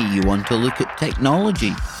 Maybe you want to look at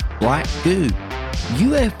technology, black goo,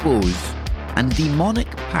 UFOs, and demonic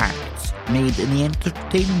pacts made in the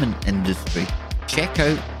entertainment industry. Check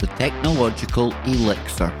out the technological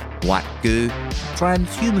elixir, black goo,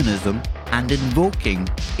 transhumanism, and invoking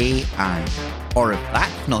AI. Or if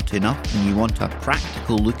that's not enough and you want a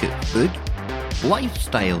practical look at food,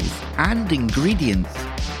 lifestyles, and ingredients,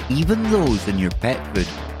 even those in your pet food,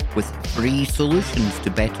 with free solutions to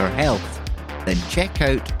better health, then check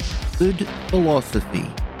out Food Philosophy.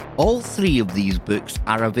 All three of these books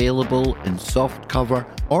are available in softcover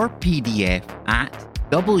or PDF at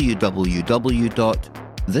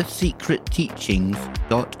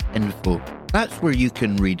www.thesecretteachings.info. That's where you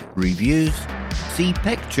can read reviews, see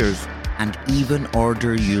pictures, and even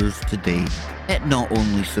order yours today. It not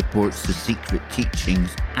only supports The Secret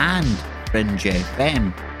Teachings and Fringe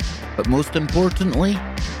FM, but most importantly,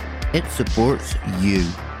 it supports you.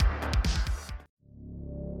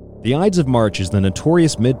 The Ides of March is the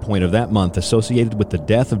notorious midpoint of that month associated with the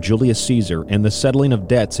death of Julius Caesar and the settling of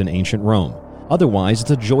debts in ancient Rome. Otherwise,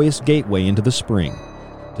 it's a joyous gateway into the spring.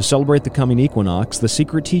 To celebrate the coming equinox, The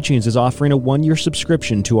Secret Teachings is offering a 1-year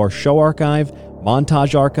subscription to our show archive,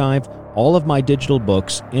 montage archive, all of my digital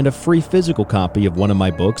books, and a free physical copy of one of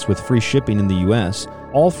my books with free shipping in the U.S.,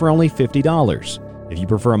 all for only $50. If you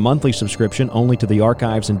prefer a monthly subscription only to the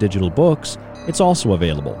archives and digital books, it's also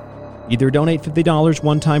available. Either donate $50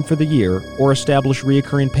 one time for the year or establish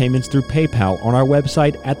recurring payments through PayPal on our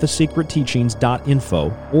website at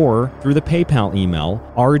thesecretteachings.info or through the PayPal email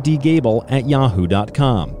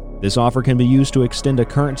rdgable@yahoo.com. This offer can be used to extend a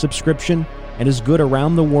current subscription and is good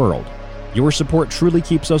around the world. Your support truly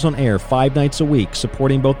keeps us on air 5 nights a week,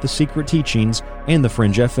 supporting both The Secret Teachings and the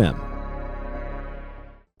Fringe FM.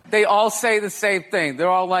 They all say the same thing. They're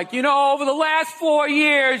all like, over the last 4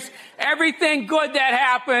 years, everything good that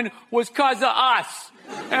happened was because of us.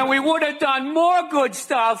 And we would have done more good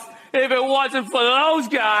stuff if it wasn't for those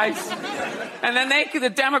guys. And then the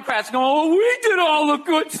Democrats go, we did all the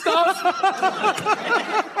good stuff.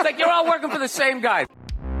 It's like you're all working for the same guy.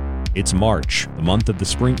 It's March, the month of the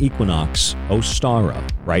spring equinox, Ostara,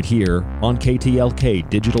 right here on KTLK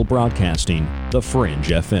Digital Broadcasting, The Fringe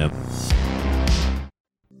FM.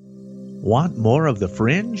 Want more of The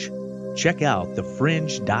Fringe? Check out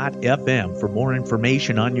thefringe.fm for more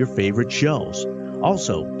information on your favorite shows.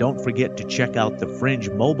 Also, don't forget to check out the Fringe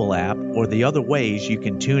mobile app or the other ways you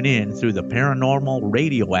can tune in through the Paranormal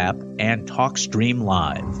Radio app and TalkStream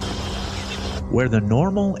Live. Where the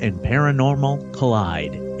normal and paranormal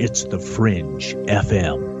collide, it's The Fringe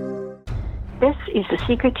FM. This is The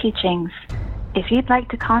Secret Teachings. If you'd like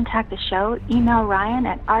to contact the show, email Ryan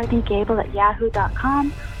at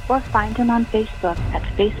rdgable@yahoo.com or find him on Facebook at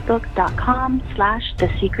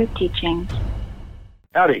facebook.com/thesecretteachings.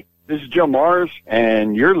 Howdy, this is Joe Mars,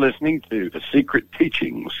 and you're listening to The Secret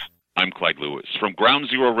Teachings. I'm Clyde Lewis from Ground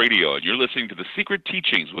Zero Radio, and you're listening to The Secret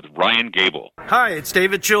Teachings with Ryan Gable. Hi, it's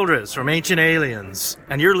David Childress from Ancient Aliens,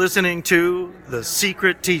 and you're listening to The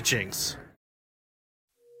Secret Teachings.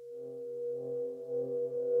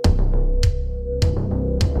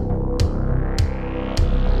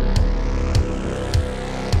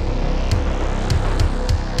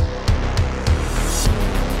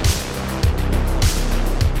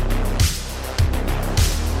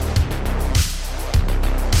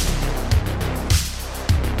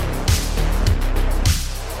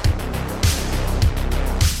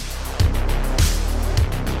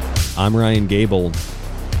 I'm Ryan Gable,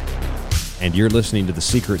 and you're listening to The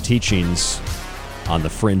Secret Teachings on the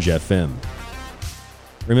Fringe FM.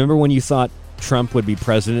 Remember when you thought Trump would be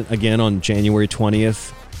president again on January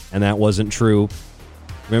 20th, and that wasn't true?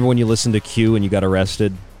 Remember when you listened to Q and you got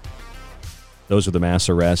arrested? Those are the mass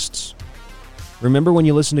arrests. Remember when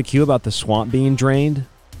you listened to Q about the swamp being drained,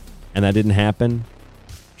 and that didn't happen?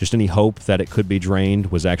 Just any hope that it could be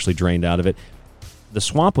drained was actually drained out of it. The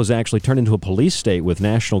swamp was actually turned into a police state with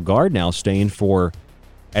National Guard now staying for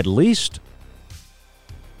at least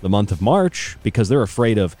the month of March because they're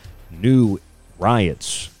afraid of new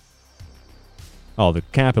riots. Oh, the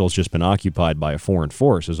Capitol's just been occupied by a foreign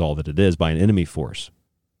force is all that it is, by an enemy force.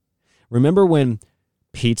 Remember when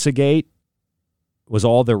Pizzagate was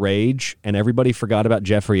all the rage and everybody forgot about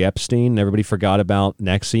Jeffrey Epstein and everybody forgot about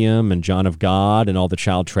NXIVM and John of God and all the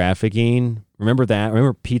child trafficking? Remember that?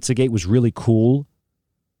 Remember Pizzagate was really cool?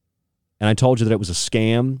 And I told you that it was a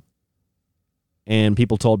scam. And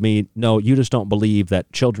people told me, no, you just don't believe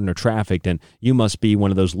that children are trafficked and you must be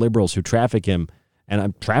one of those liberals who traffic him. And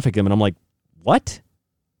I'm traffic him. And I'm like, what?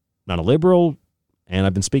 Not a liberal. And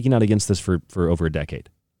I've been speaking out against this for over a decade.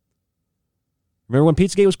 Remember when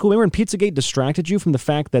Pizzagate was cool? Remember when Pizzagate distracted you from the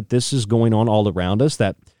fact that this is going on all around us,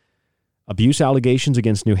 that abuse allegations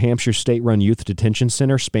against New Hampshire state-run youth detention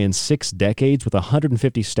center span 6 decades with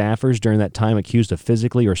 150 staffers during that time accused of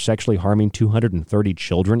physically or sexually harming 230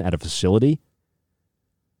 children at a facility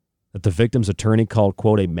that the victim's attorney called,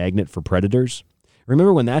 quote, a magnet for predators?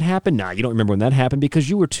 Remember when that happened? Nah, you don't remember when that happened because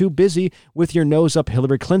you were too busy with your nose up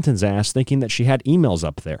Hillary Clinton's ass thinking that she had emails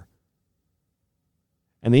up there.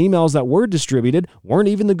 And the emails that were distributed weren't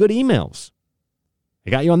even the good emails.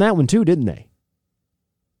 They got you on that one too, didn't they?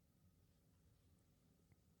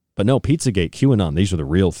 But no, Pizzagate, QAnon, these are the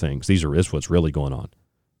real things. This is what's really going on.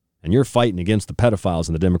 And you're fighting against the pedophiles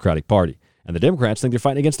in the Democratic Party. And the Democrats think they're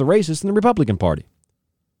fighting against the racists in the Republican Party.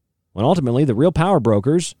 When ultimately, the real power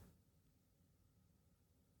brokers,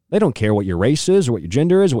 they don't care what your race is or what your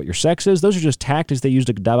gender is or what your sex is. Those are just tactics they use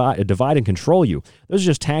to divide and control you. Those are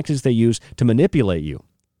just tactics they use to manipulate you.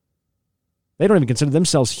 They don't even consider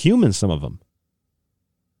themselves human, some of them.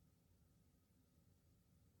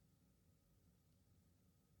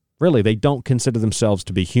 Really, they don't consider themselves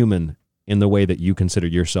to be human in the way that you consider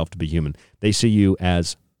yourself to be human. They see you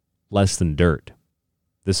as less than dirt.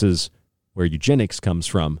 This is where eugenics comes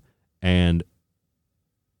from and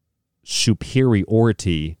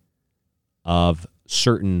superiority of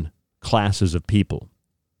certain classes of people.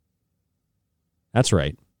 That's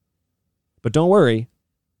right. But don't worry,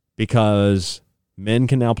 because men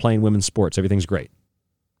can now play in women's sports. Everything's great.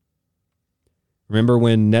 Remember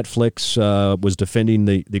when Netflix was defending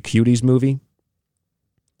the Cuties movie?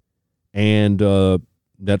 And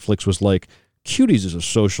Netflix was like, Cuties is a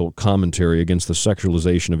social commentary against the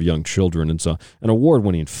sexualization of young children. It's an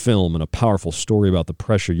award-winning film and a powerful story about the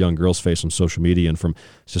pressure young girls face on social media and from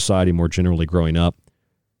society more generally growing up.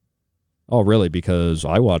 Oh, really? Because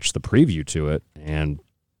I watched the preview to it, and,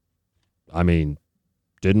 I mean,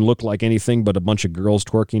 didn't look like anything but a bunch of girls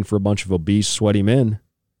twerking for a bunch of obese, sweaty men.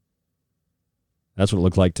 That's what it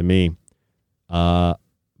looked like to me. But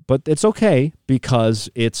it's okay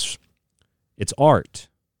because it's art.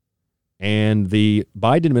 And the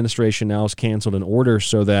Biden administration now has canceled an order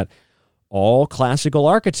so that all classical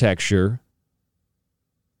architecture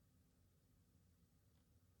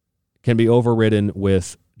can be overridden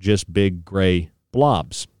with just big gray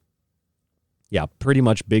blobs. Yeah, pretty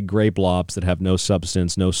much big gray blobs that have no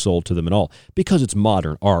substance, no soul to them at all. Because it's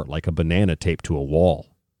modern art, like a banana taped to a wall.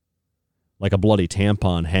 Like a bloody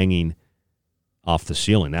tampon hanging off the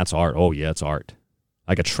ceiling. That's art. Oh, yeah, it's art.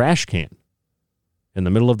 Like a trash can in the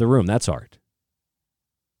middle of the room. That's art.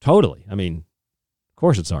 Totally. I mean, of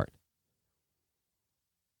course it's art.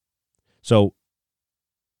 So,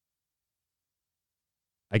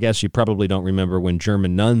 I guess you probably don't remember when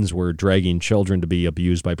German nuns were dragging children to be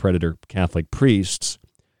abused by predator Catholic priests,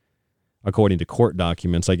 according to court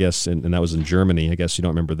documents, I guess, and that was in Germany. I guess you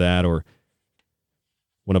don't remember that. Or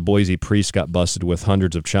when a Boise priest got busted with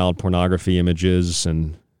hundreds of child pornography images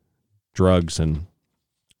and drugs, and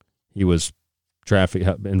he was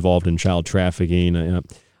involved in child trafficking.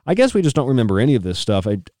 I guess we just don't remember any of this stuff.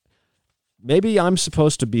 Maybe I'm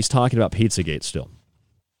supposed to be talking about Pizzagate still.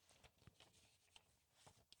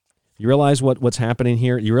 You realize what's happening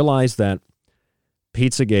here? You realize that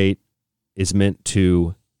Pizzagate is meant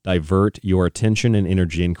to divert your attention and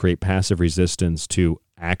energy and create passive resistance to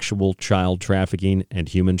actual child trafficking and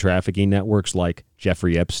human trafficking networks like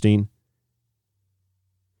Jeffrey Epstein?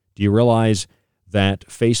 Do you realize that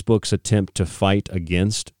Facebook's attempt to fight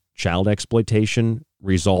against child exploitation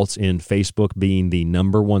results in Facebook being the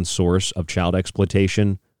number one source of child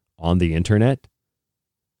exploitation on the internet?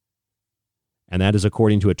 And that is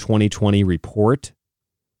according to a 2020 report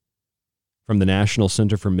from the National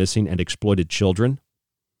Center for Missing and Exploited Children.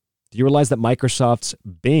 Do you realize that Microsoft's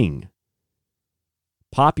Bing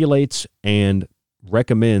populates and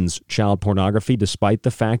recommends child pornography despite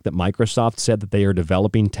the fact that Microsoft said that they are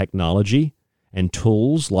developing technology and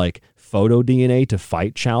tools like photo DNA to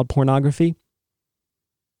fight child pornography?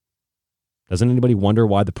 Doesn't anybody wonder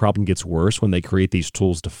why the problem gets worse when they create these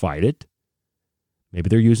tools to fight it? Maybe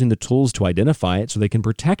they're using the tools to identify it so they can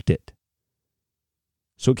protect it,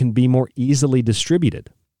 so it can be more easily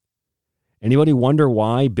distributed. Anybody wonder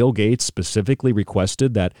why Bill Gates specifically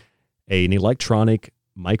requested that an electronic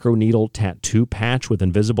microneedle tattoo patch with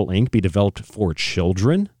invisible ink be developed for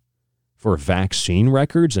children, for vaccine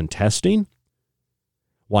records and testing?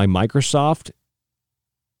 Why Microsoft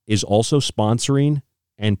is also sponsoring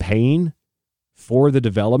and paying for the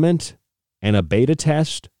development and a beta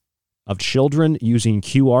test of children using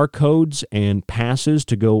QR codes and passes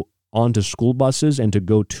to go onto school buses and to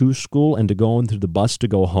go to school and to go onto the bus to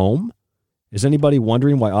go home Is anybody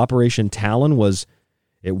wondering why Operation Talon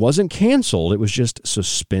wasn't canceled, it was just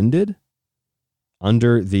suspended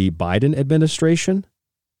under the Biden administration?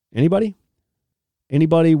 Anybody?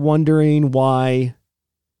 Anybody wondering why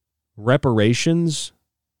reparations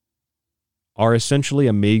are essentially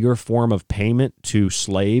a meager form of payment to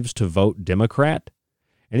slaves to vote Democrat?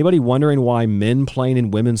 Anybody wondering why men playing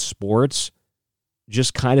in women's sports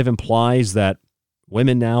just kind of implies that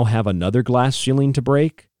women now have another glass ceiling to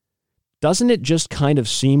break? Doesn't it just kind of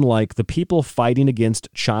seem like the people fighting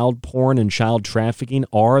against child porn and child trafficking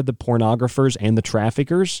are the pornographers and the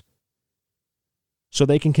traffickers? So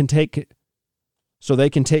they can take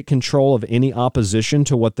control of any opposition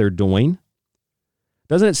to what they're doing?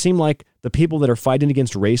 Doesn't it seem like the people that are fighting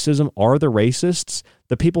against racism are the racists?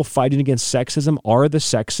 The people fighting against sexism are the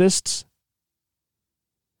sexists?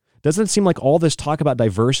 Doesn't it seem like all this talk about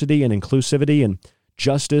diversity and inclusivity and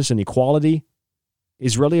justice and equality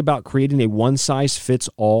is really about creating a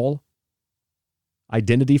one-size-fits-all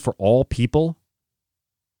identity for all people?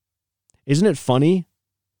 Isn't it funny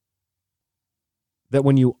that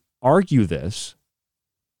when you argue this,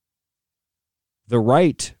 the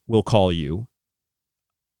right will call you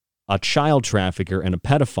a child trafficker and a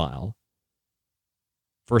pedophile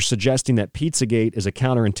for suggesting that Pizzagate is a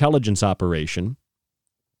counterintelligence operation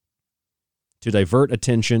to divert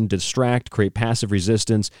attention, distract, create passive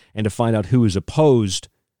resistance, and to find out who is opposed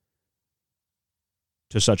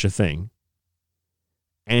to such a thing.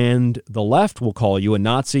 And the left will call you a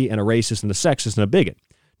Nazi and a racist and a sexist and a bigot.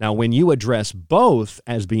 Now, when you address both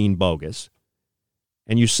as being bogus,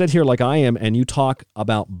 and you sit here like I am and you talk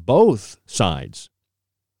about both sides,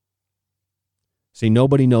 see,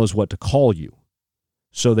 nobody knows what to call you.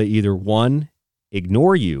 So they either, one,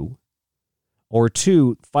 ignore you, or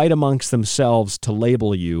two, fight amongst themselves to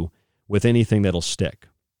label you with anything that'll stick.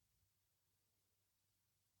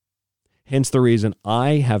 Hence the reason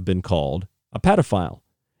I have been called a pedophile.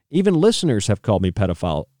 Even listeners have called me a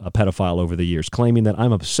pedophile over the years, claiming that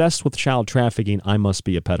I'm obsessed with child trafficking, I must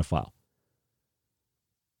be a pedophile.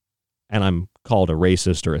 And I'm called a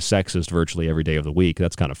racist or a sexist virtually every day of the week.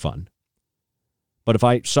 That's kind of fun. But if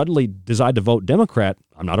I suddenly decide to vote Democrat,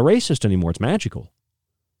 I'm not a racist anymore. It's magical.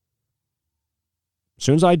 As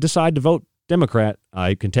soon as I decide to vote Democrat,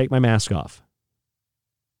 I can take my mask off.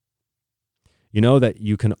 You know that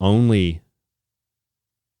you can only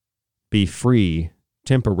be free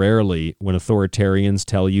temporarily when authoritarians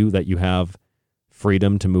tell you that you have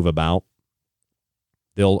freedom to move about.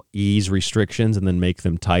 They'll ease restrictions and then make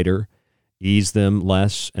them tighter, ease them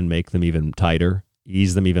less and make them even tighter,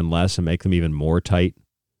 ease them even less and make them even more tight.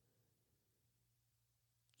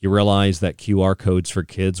 You realize that QR codes for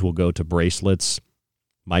kids will go to bracelets,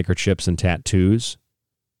 microchips, and tattoos.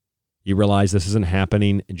 You realize this isn't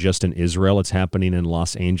happening just in Israel. It's happening in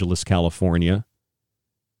Los Angeles, California.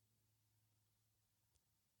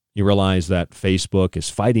 You realize that Facebook is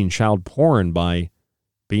fighting child porn by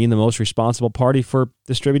being the most responsible party for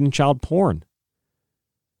distributing child porn.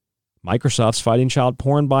 Microsoft's fighting child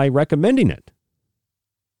porn by recommending it.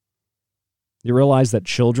 You realize that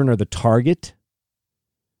children are the target,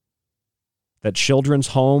 that children's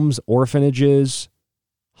homes, orphanages,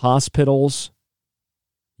 hospitals,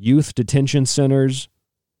 youth detention centers,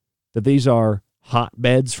 that these are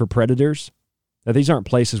hotbeds for predators, that these aren't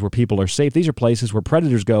places where people are safe. These are places where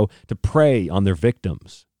predators go to prey on their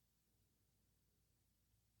victims.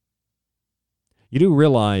 You do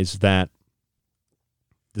realize that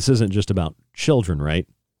this isn't just about children, right?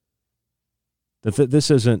 That this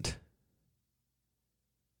isn't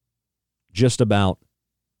just about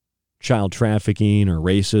child trafficking or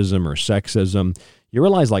racism or sexism. You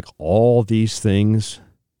realize like all these things,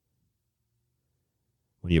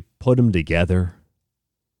 when you put them together,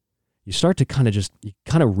 you start to kind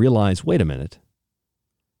of realize, wait a minute,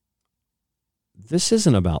 this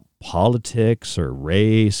isn't about politics or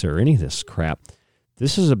race or any of this crap.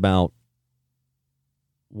 This is about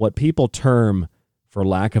what people term, for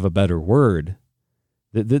lack of a better word,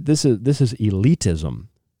 this is elitism.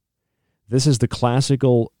 This is the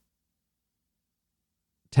classical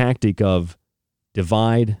tactic of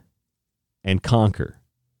divide and conquer,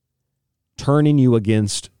 turning you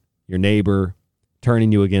against your neighbor,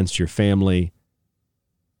 turning you against your family,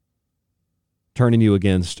 turning you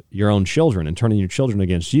against your own children, and turning your children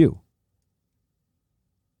against you.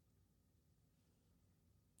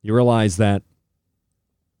 You realize that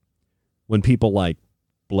when people like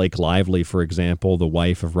Blake Lively, for example, the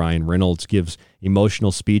wife of Ryan Reynolds, gives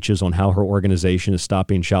emotional speeches on how her organization is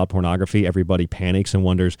stopping child pornography, everybody panics and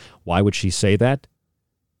wonders, why would she say that?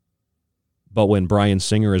 But when Bryan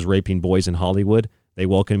Singer is raping boys in Hollywood, They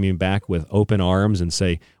welcome you back with open arms and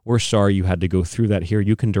say, we're sorry you had to go through that. Here,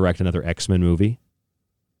 you can direct another X-Men movie.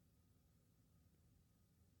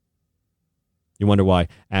 You wonder why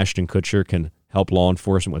Ashton Kutcher can help law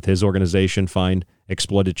enforcement with his organization find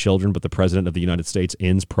exploited children, but the President of the United States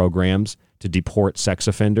ends programs to deport sex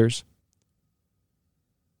offenders.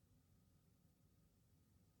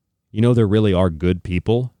 You know, there really are good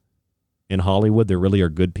people in Hollywood. There really are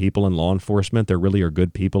good people in law enforcement. There really are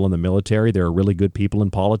good people in the military. There are really good people in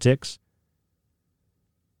politics.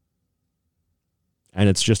 And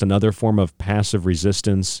it's just another form of passive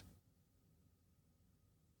resistance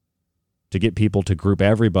to get people to group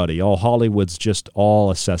everybody. Oh, Hollywood's just all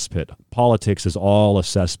a cesspit. Politics is all a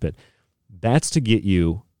cesspit. That's to get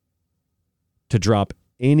you to drop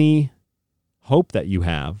any hope that you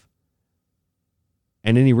have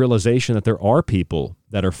and any realization that there are people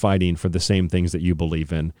that are fighting for the same things that you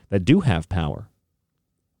believe in that do have power.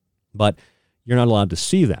 But you're not allowed to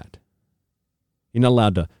see that. You're not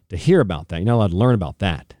allowed to hear about that. You're not allowed to learn about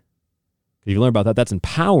that. If you learn about that, that's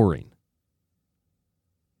empowering.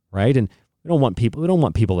 Right? And we don't want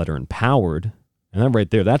people that are empowered. And that right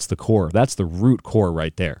there, that's the core. That's the root core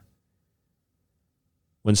right there.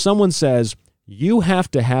 When someone says, you have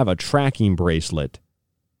to have a tracking bracelet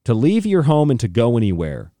to leave your home and to go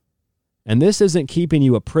anywhere, and this isn't keeping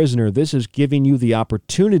you a prisoner, this is giving you the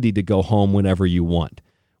opportunity to go home whenever you want.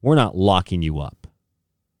 We're not locking you up.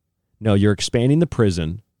 No, you're expanding the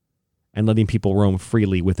prison and letting people roam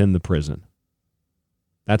freely within the prison.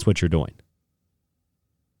 That's what you're doing.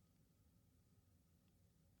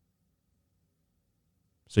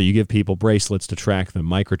 So you give people bracelets to track them,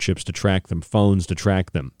 microchips to track them, phones to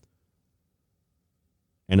track them.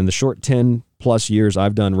 And in the short 10 plus years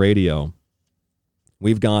I've done radio,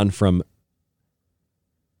 we've gone from,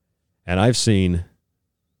 and I've seen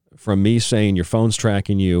from me saying your phone's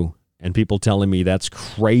tracking you and people telling me that's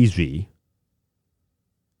crazy,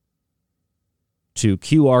 to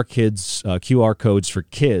QR codes for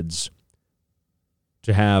kids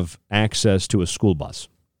to have access to a school bus.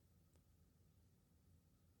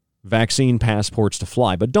 Vaccine passports to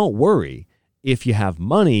fly. But don't worry, if you have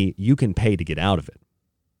money, you can pay to get out of it.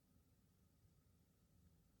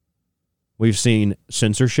 We've seen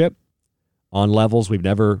censorship on levels we've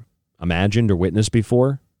never imagined or witnessed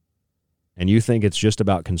before. And you think it's just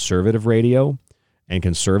about conservative radio and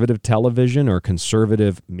conservative television or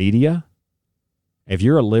conservative media? If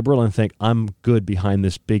you're a liberal and think, I'm good behind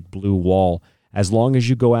this big blue wall, as long as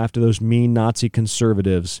you go after those mean Nazi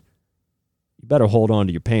conservatives, you better hold on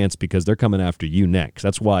to your pants because they're coming after you next.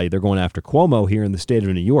 That's why they're going after Cuomo here in the state of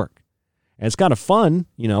New York. And it's kind of fun,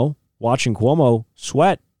 watching Cuomo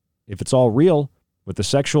sweat, if it's all real, with the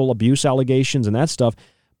sexual abuse allegations and that stuff.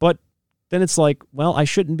 But then it's like, well, I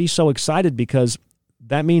shouldn't be so excited because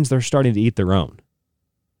that means they're starting to eat their own.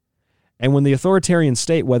 And when the authoritarian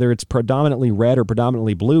state, whether it's predominantly red or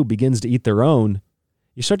predominantly blue, begins to eat their own,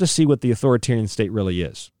 you start to see what the authoritarian state really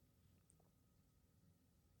is.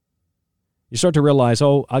 You start to realize,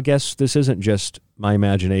 oh, I guess this isn't just my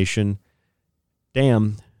imagination.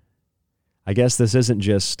 Damn, I guess this isn't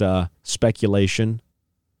just speculation.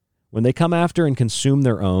 When they come after and consume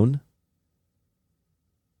their own,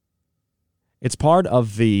 it's part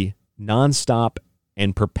of the nonstop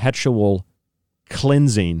and perpetual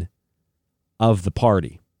cleansing of the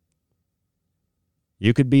party.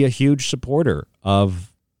 You could be a huge supporter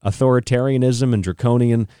of authoritarianism and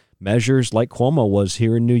draconian measures like Cuomo was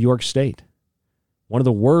here in New York State. One of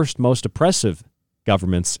the worst, most oppressive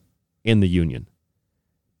governments in the union.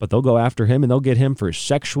 But they'll go after him and they'll get him for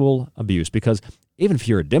sexual abuse because even if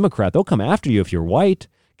you're a Democrat, they'll come after you if you're white.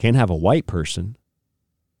 Can't have a white person.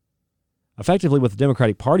 Effectively, what the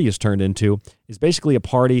Democratic Party has turned into is basically a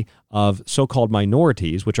party of so-called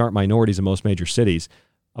minorities, which aren't minorities in most major cities,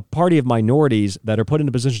 a party of minorities that are put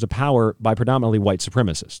into positions of power by predominantly white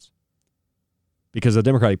supremacists. Because the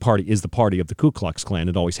Democratic Party is the party of the Ku Klux Klan.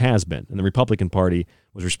 It always has been. And the Republican Party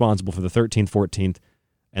was responsible for the 13th, 14th,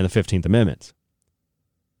 and the 15th Amendments.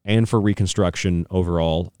 And for Reconstruction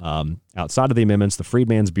overall, outside of the amendments, the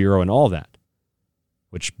Freedmen's Bureau and all that.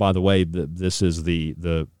 Which, by the way, this is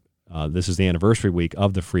the anniversary week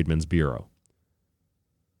of the Freedmen's Bureau.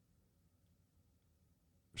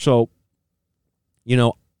 So,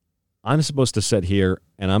 I'm supposed to sit here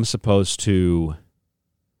and I'm supposed to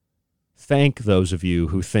thank those of you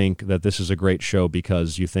who think that this is a great show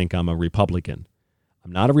because you think I'm a Republican.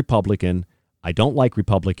 I'm not a Republican. I don't like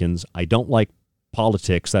Republicans. I don't like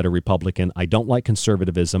politics that are Republican. I don't like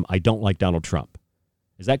conservatism. I don't like Donald Trump.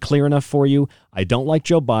 Is that clear enough for you? I don't like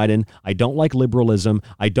Joe Biden. I don't like liberalism.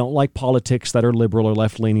 I don't like politics that are liberal or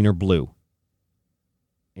left-leaning or blue.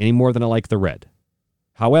 Any more than I like the red.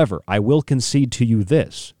 However, I will concede to you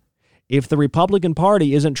this. If the Republican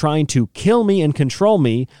Party isn't trying to kill me and control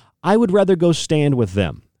me, I would rather go stand with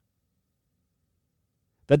them.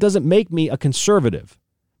 That doesn't make me a conservative.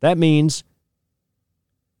 That means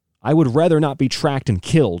I would rather not be tracked and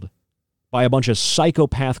killed by a bunch of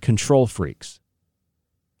psychopath control freaks,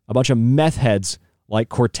 a bunch of meth heads like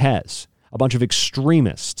Cortez, a bunch of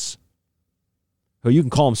extremists who you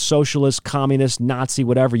can call them socialist, communist, Nazi,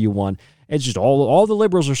 whatever you want. It's just all the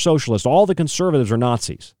liberals are socialists. All the conservatives are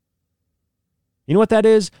Nazis. You know what that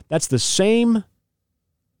is? That's the same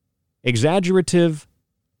exaggerative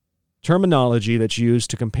terminology that's used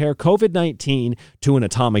to compare COVID-19 to an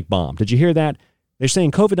atomic bomb. Did you hear that? They're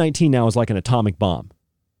saying COVID-19 now is like an atomic bomb.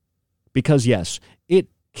 Because, yes, it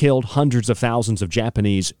killed hundreds of thousands of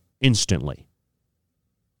Japanese instantly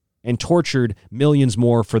and tortured millions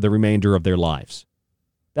more for the remainder of their lives.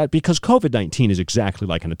 That because COVID-19 is exactly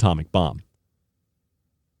like an atomic bomb.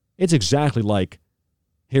 It's exactly like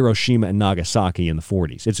Hiroshima and Nagasaki in the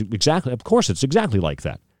 40s. It's exactly like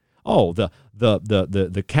that. Oh,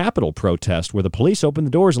 the Capitol protest where the police opened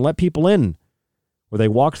the doors and let people in, where they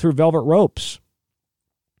walked through velvet ropes.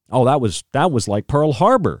 Oh, that was like Pearl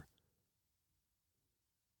Harbor.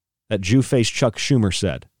 That Jew-faced Chuck Schumer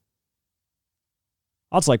said.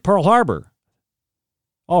 Oh, it's like Pearl Harbor.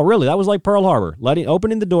 Oh, really? That was like Pearl Harbor.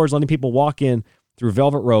 Opening the doors, letting people walk in through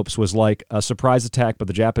velvet ropes was like a surprise attack by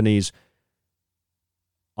the Japanese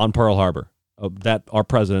on Pearl Harbor. That our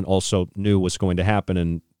president also knew was going to happen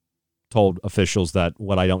and told officials that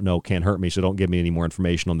what I don't know can't hurt me, so don't give me any more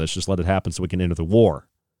information on this. Just let it happen so we can end the war.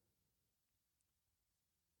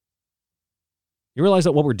 You realize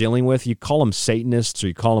that what we're dealing with, you call them Satanists or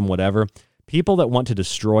you call them whatever, people that want to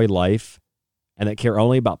destroy life and that care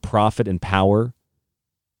only about profit and power.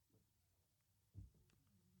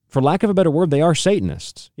 For lack of a better word, they are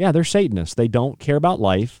Satanists. Yeah, they're Satanists. They don't care about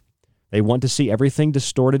life. They want to see everything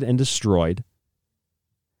distorted and destroyed.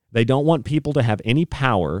 They don't want people to have any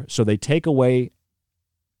power, so they take away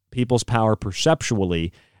people's power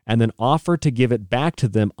perceptually and then offer to give it back to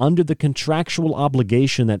them under the contractual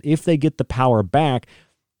obligation that if they get the power back,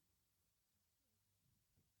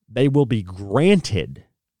 they will be granted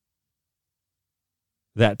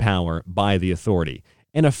that power by the authority.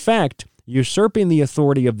 In effect, usurping the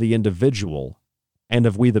authority of the individual and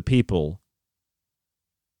of we the people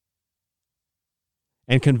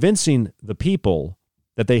and convincing the people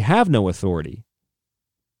that they have no authority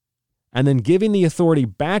and then giving the authority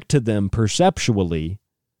back to them perceptually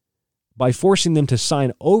by forcing them to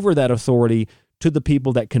sign over that authority to the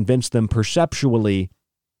people that convince them perceptually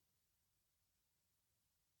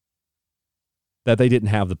that they didn't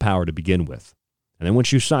have the power to begin with. And then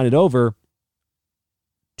once you sign it over,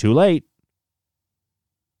 too late.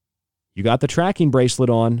 You got the tracking bracelet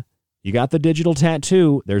on. You got the digital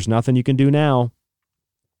tattoo. There's nothing you can do now.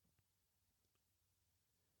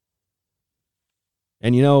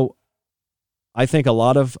 And you know, I think a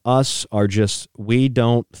lot of us are just, we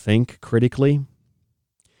don't think critically.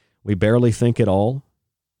 We barely think at all.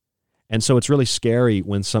 And so it's really scary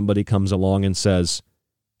when somebody comes along and says,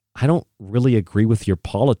 I don't really agree with your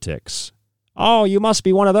politics. Oh, you must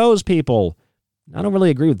be one of those people. I don't really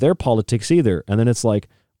agree with their politics either. And then it's like,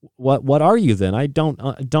 what are you then? I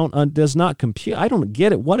does not compute. I don't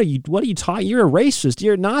get it. What are you talking? You're a racist.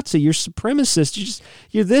 You're a Nazi. You're supremacist.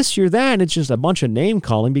 You're this, you're that. And it's just a bunch of name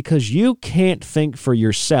calling because you can't think for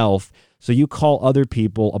yourself. So you call other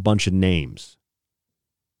people a bunch of names.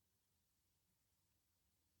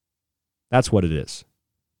 That's what it is.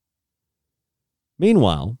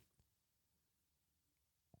 Meanwhile,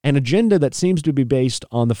 an agenda that seems to be based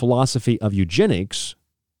on the philosophy of eugenics,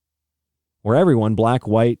 where everyone, black,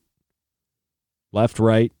 white, left,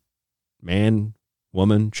 right, man,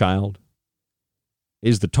 woman, child,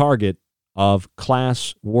 is the target of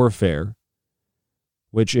class warfare,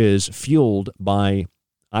 which is fueled by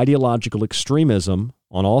ideological extremism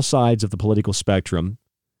on all sides of the political spectrum,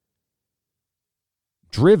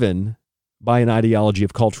 driven by an ideology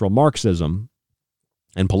of cultural Marxism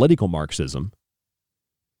and political Marxism,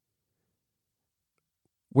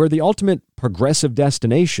 where the ultimate progressive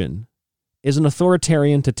destination is an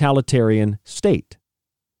authoritarian, totalitarian state,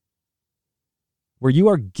 where you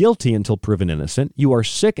are guilty until proven innocent, you are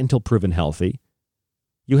sick until proven healthy,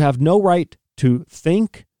 you have no right to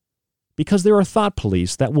think because there are thought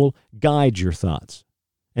police that will guide your thoughts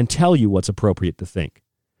and tell you what's appropriate to think.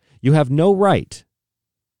 You have no right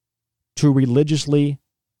to religiously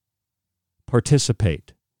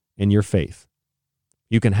participate in your faith.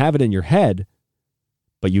 You can have it in your head,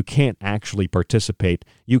 but you can't actually participate.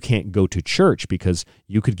 You can't go to church because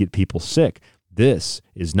you could get people sick. This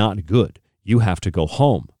is not good. you have to go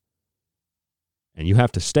home. And you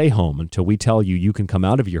have to stay home until we tell you you can come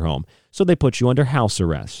out of your home. So they put you under house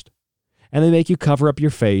arrest. And they make you cover up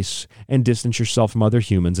your face and distance yourself from other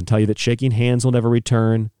humans and tell you that shaking hands will never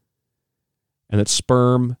return and that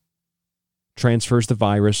sperm transfers the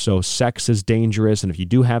virus, so sex is dangerous, and if you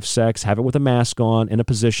do have sex, have it with a mask on in a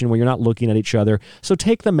position where you're not looking at each other. So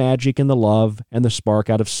take the magic and the love and the spark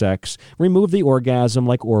out of sex. Remove the orgasm,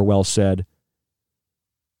 like Orwell said.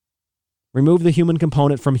 Remove the human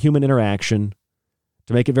component from human interaction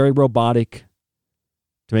to make it very robotic,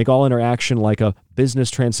 to make all interaction like a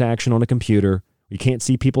business transaction on a computer. You can't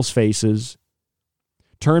see people's faces.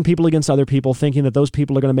 Turn people against other people, thinking that those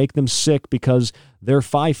people are going to make them sick because they're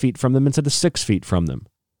 5 feet from them instead of 6 feet from them.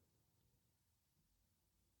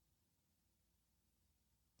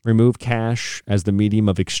 Remove cash as the medium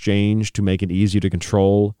of exchange to make it easier to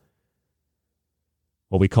control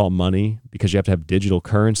what we call money, because you have to have digital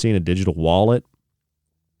currency and a digital wallet.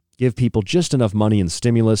 Give people just enough money and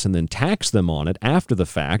stimulus and then tax them on it after the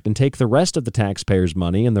fact, and take the rest of the taxpayers'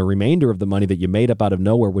 money and the remainder of the money that you made up out of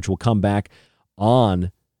nowhere, which will come back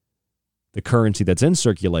on the currency that's in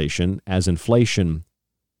circulation as inflation,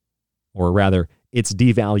 or rather, its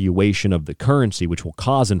devaluation of the currency, which will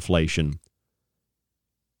cause inflation,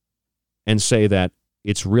 and say that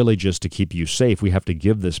it's really just to keep you safe. We have to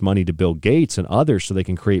give this money to Bill Gates and others so they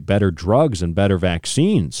can create better drugs and better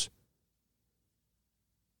vaccines.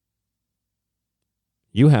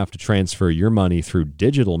 You have to transfer your money through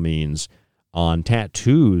digital means on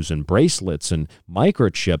tattoos and bracelets and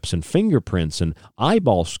microchips and fingerprints and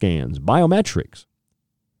eyeball scans, biometrics.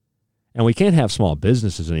 And we can't have small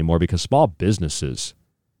businesses anymore because small businesses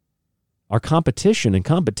are competition, and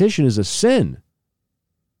competition is a sin.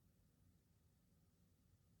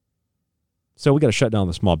 So we got to shut down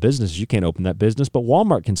the small businesses. You can't open that business, but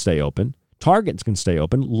Walmart can stay open. Target can stay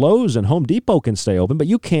open. Lowe's and Home Depot can stay open, but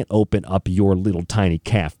you can't open up your little tiny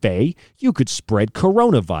cafe. You could spread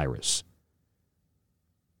coronavirus.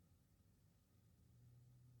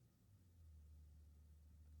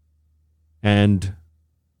 And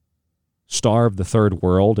starve the third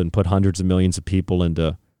world and put hundreds of millions of people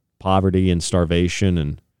into poverty and starvation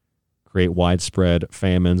and create widespread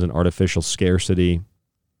famines and artificial scarcity,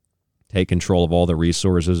 take control of all the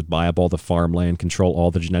resources, buy up all the farmland, control all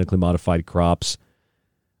the genetically modified crops,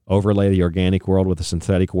 overlay the organic world with the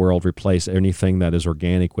synthetic world, replace anything that is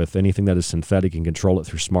organic with anything that is synthetic, and control it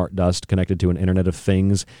through smart dust connected to an Internet of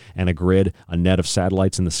Things and a grid, a net of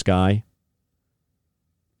satellites in the sky,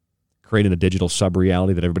 creating a digital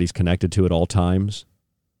sub-reality that everybody's connected to at all times.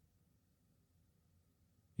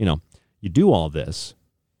 You know, you do all this,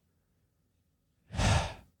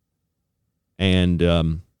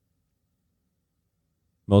 and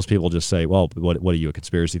most people just say, well, what are you, a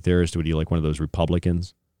conspiracy theorist? Or are you like one of those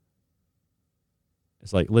Republicans?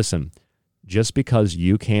 It's like, listen, just because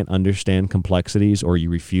you can't understand complexities or you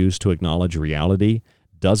refuse to acknowledge reality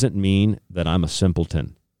doesn't mean that I'm a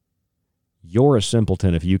simpleton. You're a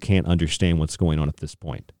simpleton if you can't understand what's going on at this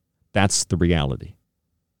point. That's the reality.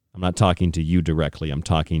 I'm not talking to you directly. I'm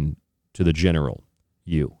talking to the general,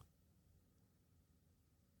 you.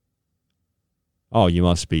 Oh, you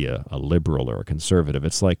must be a liberal or a conservative.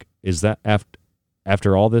 It's like, is that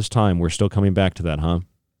after all this time, we're still coming back to that, huh?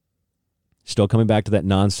 Still coming back to that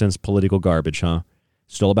nonsense political garbage, huh?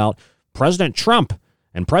 Still about President Trump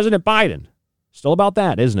and President Biden. Still about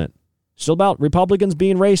that, isn't it? Still about Republicans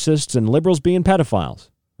being racists and liberals being pedophiles.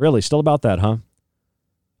 Really, still about that, huh?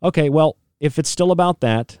 Okay, well, if it's still about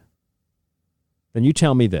that, then you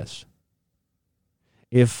tell me this.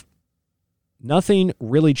 If nothing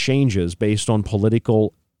really changes based on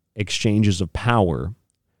political exchanges of power,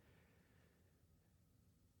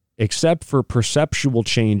 except for perceptual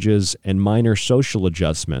changes and minor social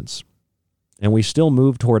adjustments, and we still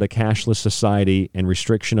move toward a cashless society and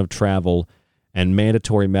restriction of travel and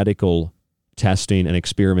mandatory medical testing and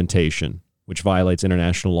experimentation, which violates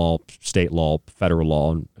international law, state law, federal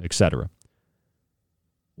law, etc.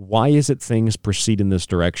 Why is it things proceed in this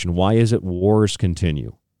direction? Why is it wars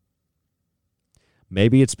continue?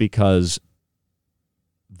 Maybe it's because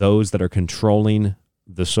those that are controlling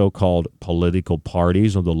the so-called political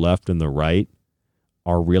parties on the left and the right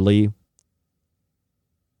are really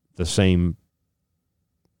the same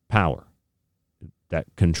power that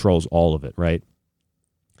controls all of it, right?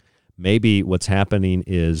 Maybe what's happening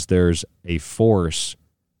is there's a force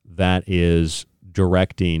that is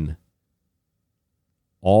directing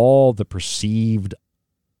all the perceived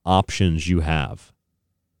options you have.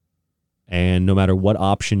 And no matter what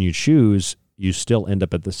option you choose, you still end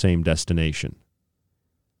up at the same destination.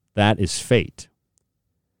 That is fate.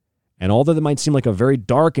 And although that might seem like a very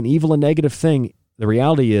dark and evil and negative thing, the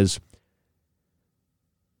reality is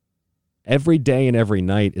every day and every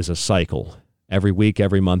night is a cycle. Every week,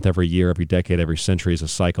 every month, every year, every decade, every century is a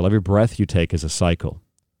cycle. Every breath you take is a cycle.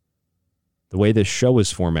 The way this show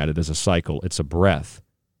is formatted is a cycle. It's a breath.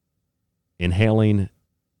 Inhaling,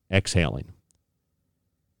 exhaling.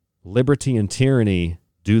 Liberty and tyranny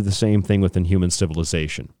do the same thing within human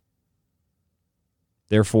civilization.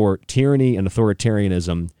 Therefore, tyranny and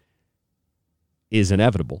authoritarianism is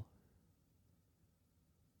inevitable.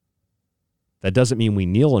 That doesn't mean we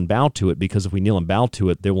kneel and bow to it, because if we kneel and bow to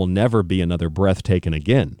it, there will never be another breath taken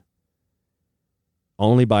again.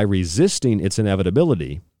 Only by resisting its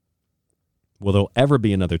inevitability will there ever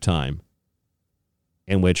be another time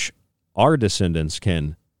in which our descendants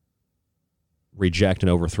can reject and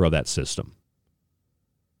overthrow that system.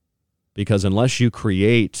 Because unless you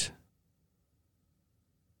create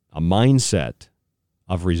a mindset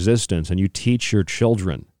of resistance and you teach your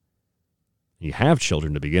children, you have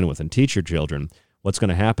children to begin with, and teach your children, what's going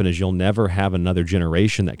to happen is you'll never have another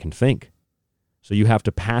generation that can think. So you have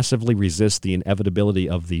to passively resist the inevitability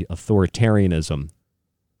of the authoritarianism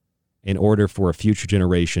in order for a future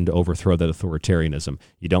generation to overthrow that authoritarianism.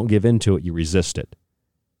 You don't give in to it, you resist it,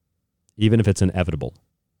 even if it's inevitable.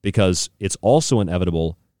 Because it's also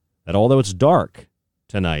inevitable that although it's dark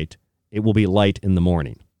tonight, it will be light in the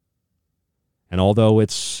morning. And although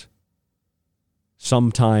it's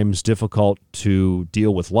sometimes difficult to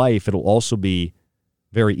deal with life, it'll also be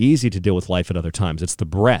very easy to deal with life at other times. It's the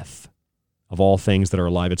breath of all things that are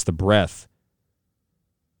alive. It's the breath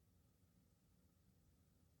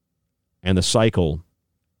and the cycle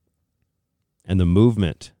and the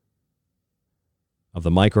movement of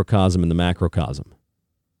the microcosm and the macrocosm.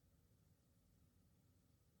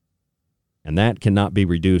 And that cannot be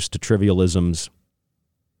reduced to trivialisms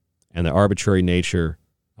and the arbitrary nature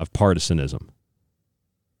of partisanism.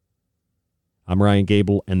 I'm Ryan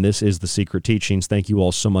Gable, and this is The Secret Teachings. Thank you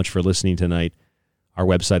all so much for listening tonight. Our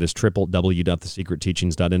website is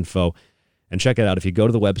www.thesecretteachings.info. And check it out. If you go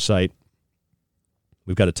to the website,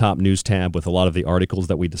 we've got a top news tab with a lot of the articles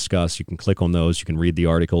that we discuss. You can click on those. You can read the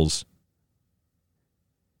articles.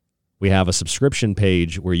 We have a subscription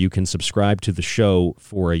page where you can subscribe to the show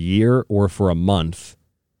for a year or for a month.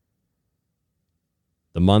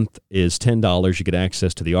 The month is $10. You get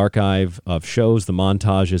access to the archive of shows, the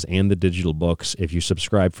montages, and the digital books. If you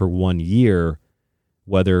subscribe for 1 year,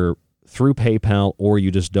 whether through PayPal or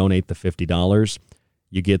you just donate the $50,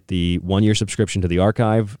 you get the 1-year subscription to the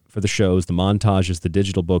archive for the shows, the montages, the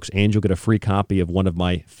digital books, and you'll get a free copy of one of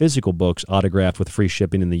my physical books autographed with free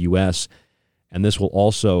shipping in the U.S. And this will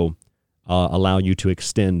also allow you to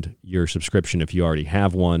extend your subscription if you already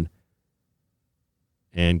have one,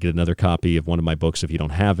 and get another copy of one of my books if you don't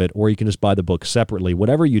have it, or you can just buy the book separately.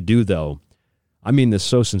 Whatever you do, though, I mean this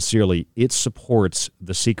so sincerely, it supports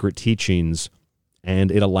The Secret Teachings,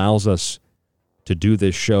 and it allows us to do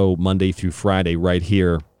this show Monday through Friday right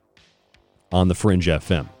here on the Fringe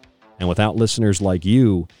FM. And without listeners like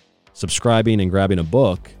you subscribing and grabbing a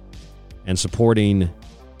book and supporting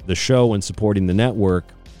the show and supporting the network,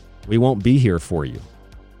 we won't be here for you,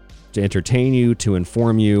 to entertain you, to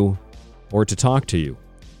inform you, or to talk to you.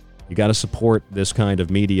 You got to support this kind of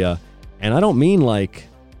media. And I don't mean like,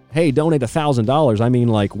 hey, donate $1,000. I mean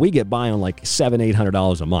like we get by on like $700,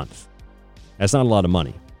 $800 a month. That's not a lot of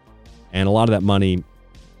money. And a lot of that money,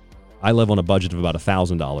 I live on a budget of about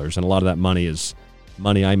 $1,000. And a lot of that money is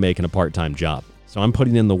money I make in a part-time job. So I'm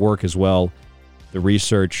putting in the work as well, the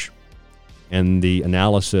research and the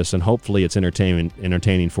analysis, and hopefully it's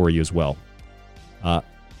entertaining for you as well. I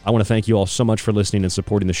want to thank you all so much for listening and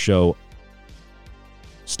supporting the show.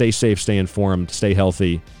 Stay safe, stay informed, stay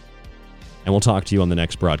healthy, and we'll talk to you on the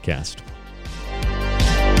next broadcast.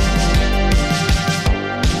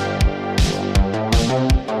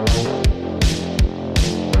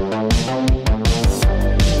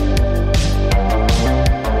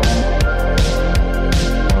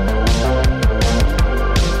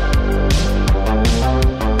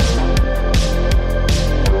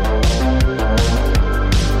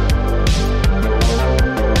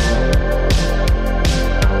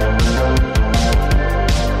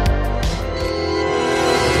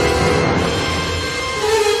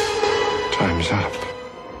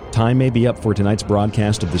 Time may be up for tonight's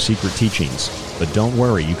broadcast of The Secret Teachings, but don't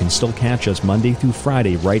worry, you can still catch us Monday through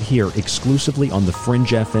Friday right here exclusively on the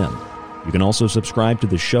Fringe FM. You can also subscribe to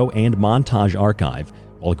the show and montage archive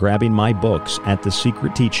while grabbing my books at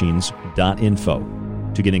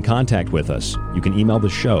thesecretteachings.info. To get in contact with us, you can email the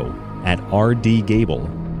show at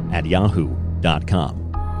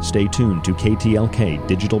rdgable@yahoo.com. Stay tuned to KTLK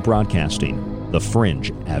Digital Broadcasting The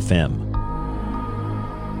Fringe FM.